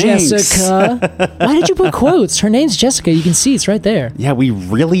 thanks. Jessica. Why did you put quotes? Her name's Jessica. You can see it's right there. Yeah, we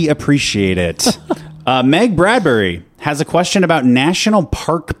really appreciate it. Meg Bradbury has a question about national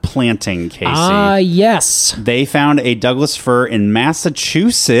park planting, Casey. Yes. They found a Douglas-fir in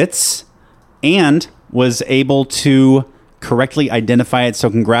Massachusetts and was able to correctly identify it. So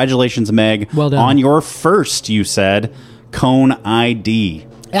congratulations, Meg. Well done. On your first, you said, cone ID.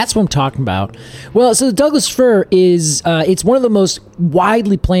 That's what I'm talking about. Well, so the Douglas-fir is, it's one of the most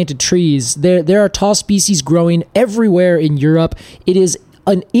widely planted trees. There are tall species growing everywhere in Europe. It is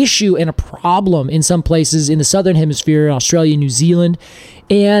an issue and a problem in some places in the southern hemisphere, Australia, New Zealand,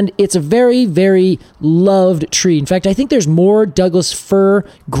 and it's a very, very loved tree. In fact, I think there's more Douglas-fir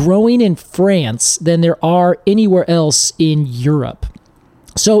growing in France than there are anywhere else in Europe.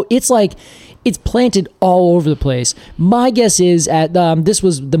 So it's planted all over the place. My guess is this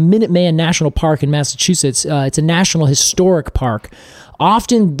was the Minuteman National Park in Massachusetts. It's a national historic park.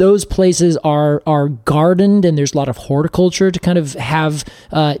 Often those places are gardened, and there's a lot of horticulture to kind of have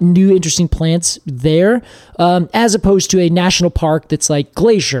new interesting plants there, as opposed to a national park that's like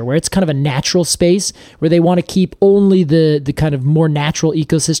Glacier, where it's kind of a natural space where they want to keep only the kind of more natural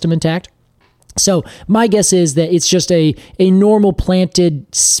ecosystem intact. So my guess is that it's just a normal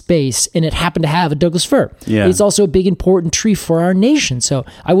planted space, and it happened to have a Douglas-fir. Yeah. It's also a big, important tree for our nation, so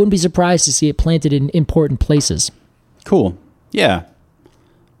I wouldn't be surprised to see it planted in important places. Cool. Yeah.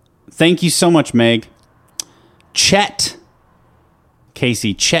 Thank you so much, Meg. Chet.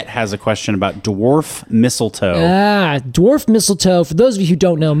 Casey, Chet has a question about dwarf mistletoe. Dwarf mistletoe. For those of you who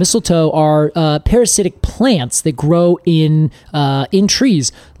don't know, mistletoe are parasitic plants that grow in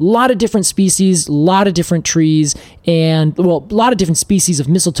trees. A lot of different species, a lot of different trees, and, well, a lot of different species of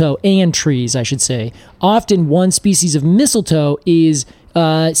mistletoe and trees, I should say. Often one species of mistletoe is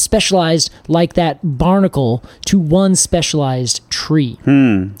specialized like that barnacle to one specialized tree.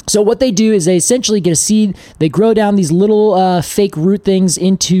 So what they do is they essentially get a seed, they grow down these little fake root things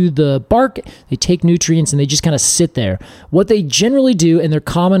into the bark, they take nutrients, and they just kind of sit there. What they generally do, and they're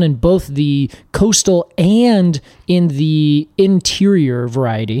common in both the coastal and in the interior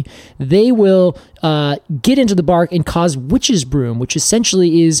variety, they will get into the bark and cause witch's broom, which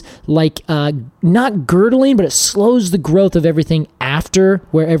essentially is like not girdling, but it slows the growth of everything after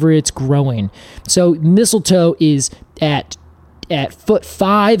wherever it's growing. So mistletoe is at at foot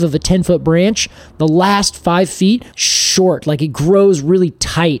 5 of a 10-foot branch, the last 5 feet short, like it grows really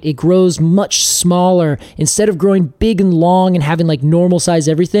tight. It grows much smaller. Instead of growing big and long and having like normal size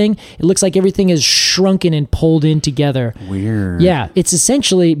everything, it looks like everything is shrunken and pulled in together. Weird. Yeah, it's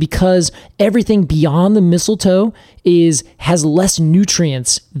essentially because everything beyond the mistletoe has less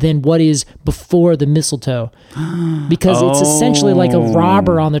nutrients than what is before the mistletoe. Because it's essentially like a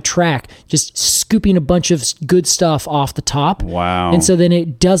robber on the track, just scooping a bunch of good stuff off the top. Wow. And so then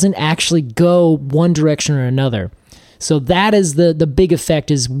it doesn't actually go one direction or another. So that is the big effect,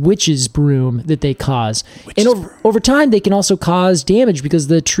 is witch's broom that they cause. Over time, they can also cause damage because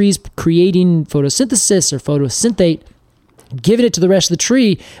the tree's creating photosynthesis or photosynthate, giving it to the rest of the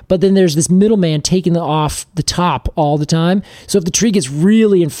tree, but then there's this middleman taking off the top all the time. So if the tree gets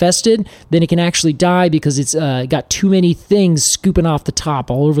really infested, then it can actually die because it's got too many things scooping off the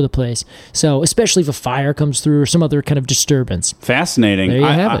top all over the place. So especially if a fire comes through or some other kind of disturbance. Fascinating. There you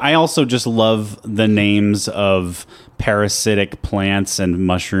have it. I also just love the names of parasitic plants and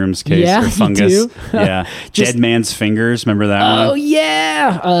mushrooms, case Yeah, or fungus. you do. Yeah. Dead man's fingers. Remember that one? Oh,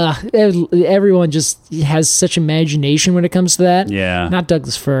 yeah. Everyone just has such imagination when it comes to that. Yeah. Not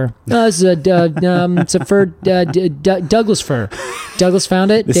Douglas-fir. No, it's a fir, Douglas-fir. Douglas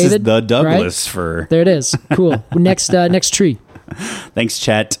found it, This David? is the right? Douglas-fir. There it is. Cool. Next tree. Thanks,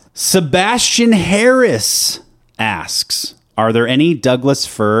 Chet. Sebastian Harris asks, are there any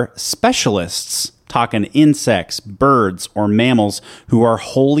Douglas-fir specialists, talking insects, birds, or mammals, who are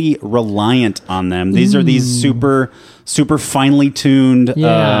wholly reliant on them? These are these super finely tuned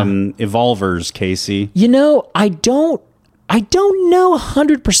evolvers, Casey. You know, I don't know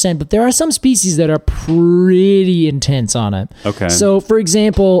 100%, but there are some species that are pretty intense on it. Okay. So, for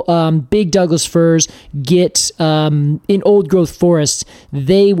example, big Douglas firs get, in old growth forests,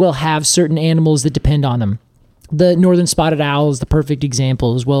 they will have certain animals that depend on them. The northern spotted owl is the perfect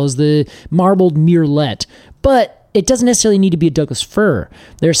example, as well as the marbled murrelet. But it doesn't necessarily need to be a Douglas fir.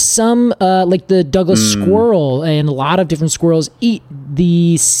 There's some, like the Douglas squirrel, and a lot of different squirrels eat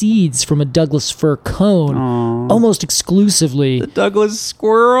the seeds from a Douglas fir cone almost exclusively. The Douglas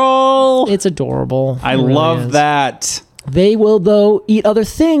squirrel. It's adorable. I It really love is. that. They will, though, eat other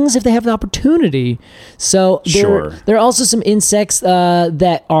things if they have the opportunity. So there are also some insects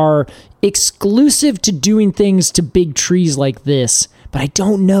that are exclusive to doing things to big trees like this. But I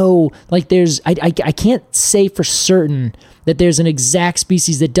don't know, like I can't say for certain that there's an exact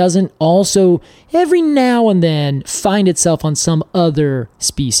species that doesn't also every now and then find itself on some other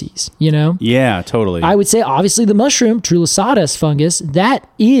species, you know? Yeah, totally. I would say, obviously, the mushroom, Trulisatus fungus, that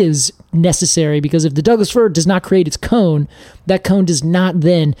is necessary because if the Douglas fir does not create its cone, that cone does not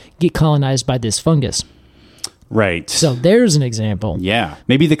then get colonized by this fungus. Right. So there's an example. Yeah.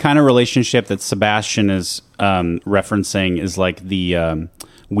 Maybe the kind of relationship that Sebastian is referencing is like the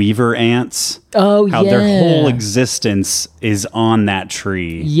weaver ants. Oh, How their whole existence is on that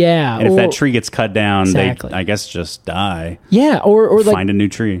tree. Yeah. And if that tree gets cut down, Exactly. they, I guess, just die. Yeah, or like find a new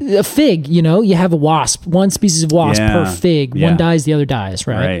tree. a fig, you know, you have a wasp, one species of wasp Yeah. per fig. Yeah. One dies, the other dies,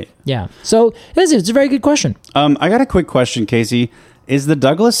 right? Right. Yeah. So it's a very good question. I got a quick question, Casey. Is the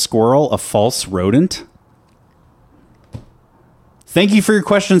Douglas squirrel a false rodent? Thank you for your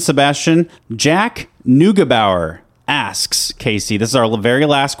question, Sebastian. Jack Neugebauer asks, Casey, this is our very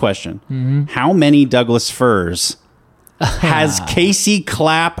last question. How many Douglas firs has Casey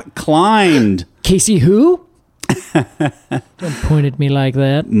Clapp climbed? Casey who? Don't point at me like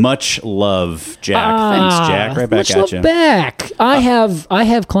that. Much love, Jack. Thanks, Jack. Right back much at love you. back. I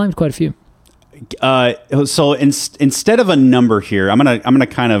have climbed quite a few. So instead of a number here, I'm gonna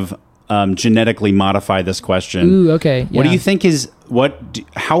kind of genetically modify this question. Ooh, okay. What do yeah. you think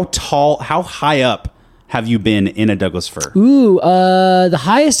how high up have you been in a Douglas fir? Ooh, the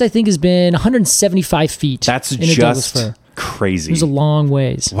highest I think has been 175 feet. That's in a Douglas just fir. crazy. It was a long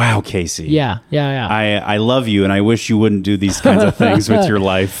ways. Wow, Casey. Yeah. I love you, and I wish you wouldn't do these kinds of things with your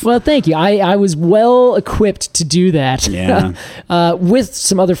life. Well, thank you. I was well equipped to do that. Yeah. With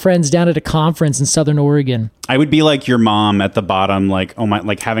some other friends down at a conference in Southern Oregon. I would be like your mom at the bottom, like, oh my,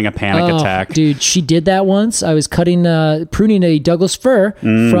 like having a panic attack. Dude, she did that once. I was pruning a Douglas fir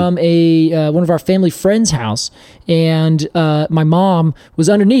from one of our family friends' house, and my mom was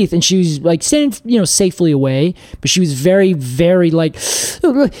underneath, and she was like standing, safely away, but she was very, very like,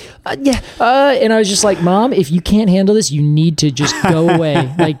 and I was just like, Mom, if you can't handle this, you need to just go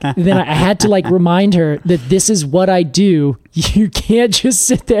away. Like, then I had to like remind her that this is what I do you can't just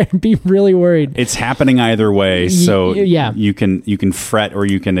sit there and be really worried. It's happening either way, so yeah. you can fret or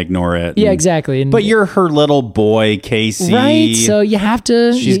you can ignore it. Yeah, exactly. But you're her little boy, Casey. Right, so you have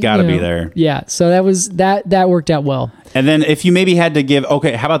to... She's got to be there. Yeah, so that worked out well. And then if you maybe had to give...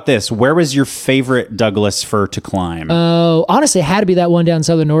 Okay, how about this? Where was your favorite Douglas-fir to climb? Oh, honestly, it had to be that one down in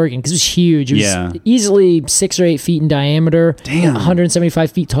Southern Oregon because it was huge. It was easily 6 or 8 feet in diameter. Damn.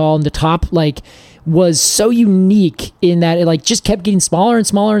 175 feet tall, and the top, was so unique in that it just kept getting smaller and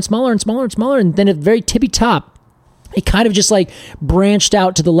smaller and smaller and smaller and smaller, and then at the very tippy top it kind of just branched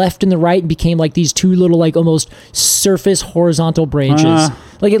out to the left and the right and became these two little almost surface horizontal branches.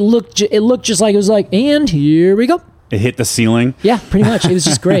 It looked just like it was and here we go. It hit the ceiling? Yeah, pretty much. It was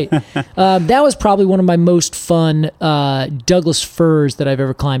just great. That was probably one of my most fun Douglas-firs that I've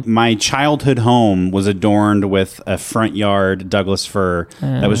ever climbed. My childhood home was adorned with a front yard Douglas-fir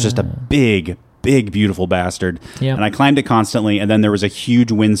that was just a big, beautiful bastard. Yep. And I climbed it constantly, and then there was a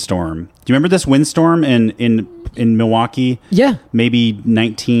huge windstorm. Do you remember this windstorm in Milwaukee? Yeah. Maybe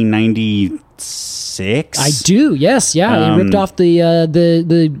 1996? I do, yes. Yeah, it ripped off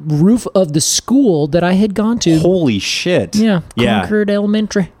the roof of the school that I had gone to. Holy shit. Yeah, Concord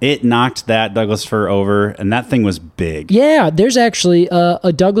Elementary. It knocked that Douglas-fir over, and that thing was big. Yeah, there's actually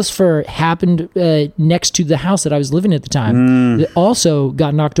a Douglas-fir happened next to the house that I was living at the time. It also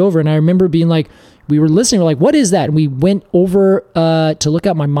got knocked over, and I remember being we were listening, we're what is that? And we went over to look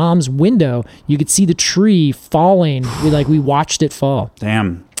out my mom's window. You could see the tree falling. We watched it fall.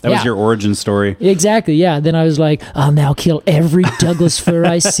 Damn. That was your origin story. Exactly, yeah. Then I was I'll now kill every Douglas-fir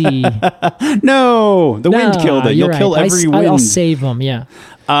I see. No, the wind killed it. You'll kill every wind. I'll save them, yeah.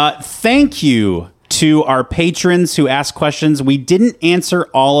 Thank you to our patrons who asked questions. We didn't answer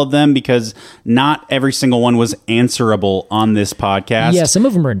all of them because not every single one was answerable on this podcast. Yeah, some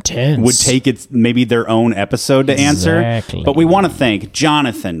of them are intense. Would take maybe their own episode to answer. But we want to thank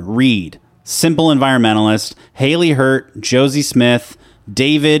Jonathan, Reed, Simple Environmentalist, Haley Hurt, Josie Smith,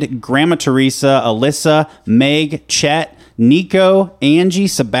 David, Grandma Teresa, Alyssa, Meg, Chet, Nico, Angie,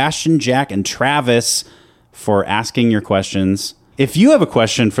 Sebastian, Jack, and Travis for asking your questions. If you have a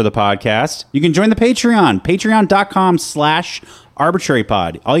question for the podcast, you can join the Patreon,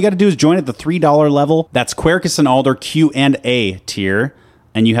 patreon.com/arbitrarypod. All you got to do is join at the $3 level. That's Quercus and Alder Q&A tier.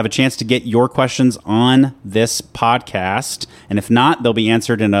 And you have a chance to get your questions on this podcast. And if not, they'll be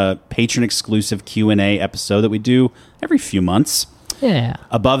answered in a patron-exclusive Q&A episode that we do every few months. Yeah.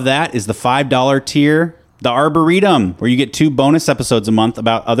 Above that is the $5 tier, the Arboretum, where you get 2 bonus episodes a month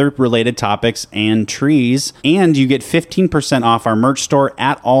about other related topics and trees. And you get 15% off our merch store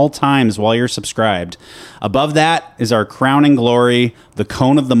at all times while you're subscribed. Above that is our crowning glory, the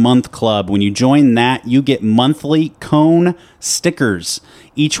Cone of the Month Club. When you join that, you get monthly cone stickers.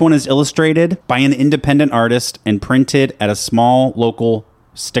 Each one is illustrated by an independent artist and printed at a small local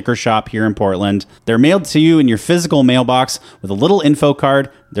sticker shop here in Portland. They're mailed to you in your physical mailbox with a little info card.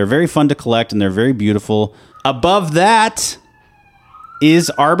 They're very fun to collect and they're very beautiful. Above that is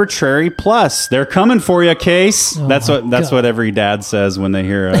Arbitrary Plus. They're coming for you, Case. That's what every dad says when they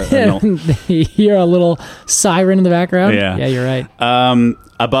hear they hear a little siren in the background. Yeah, you're right.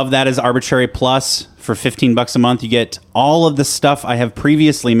 Above that is Arbitrary Plus. For $15 a month, you get all of the stuff I have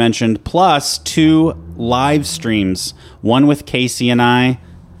previously mentioned, plus 2 live streams. One with Casey and I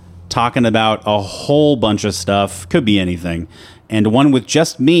talking about a whole bunch of stuff. Could be anything. And one with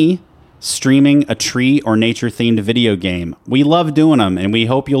just me streaming a tree or nature-themed video game. We love doing them, and we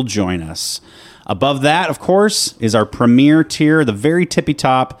hope you'll join us. Above that, of course, is our premier tier, the very tippy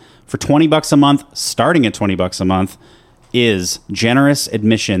top, for $20 a month, starting at $20 a month, is generous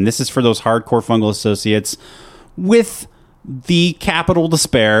admission. This is for those hardcore fungal associates with the capital to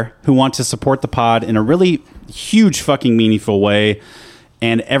spare who want to support the pod in a really huge fucking meaningful way.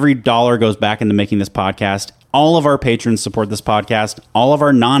 And every dollar goes back into making this podcast. All of our patrons support this podcast. All of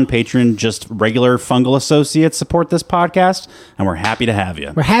our non-patron, just regular fungal associates support this podcast. And we're happy to have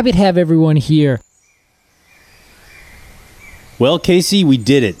you. We're happy to have everyone here. Well, Casey, we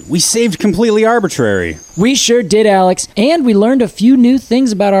did it. We saved Completely Arbitrary. We sure did, Alex. And we learned a few new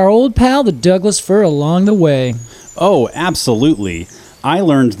things about our old pal, the Douglas-fir, along the way. Oh, absolutely. I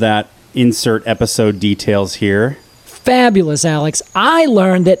learned that insert episode details here. Fabulous, Alex. I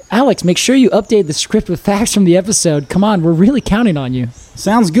learned that, Alex, make sure you update the script with facts from the episode. Come on, we're really counting on you.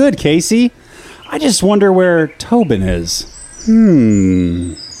 Sounds good, Casey. I just wonder where Tobin is.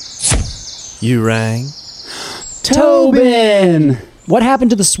 You rang? Tobin! What happened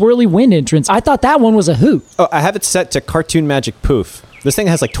to the swirly wind entrance? I thought that one was a hoot. Oh, I have it set to Cartoon Magic Poof. This thing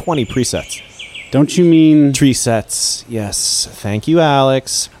has 20 presets. Don't you mean... Tree sets. Yes. Thank you,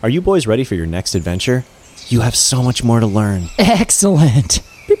 Alex. Are you boys ready for your next adventure? You have so much more to learn. Excellent.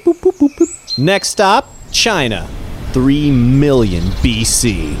 Next stop, China. 3 million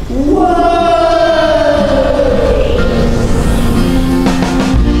BC.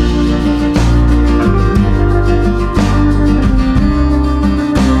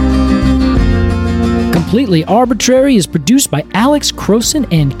 Completely Arbitrary is produced by Alex Croson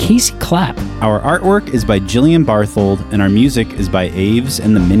and Casey Clapp. Our artwork is by Jillian Barthold, and our music is by Aves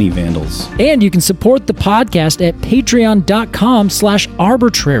and the Mini Vandals. And you can support the podcast at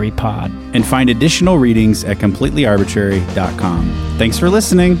patreon.com/arbitrarypod. And find additional readings at completelyarbitrary.com. Thanks for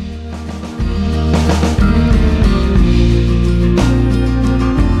listening.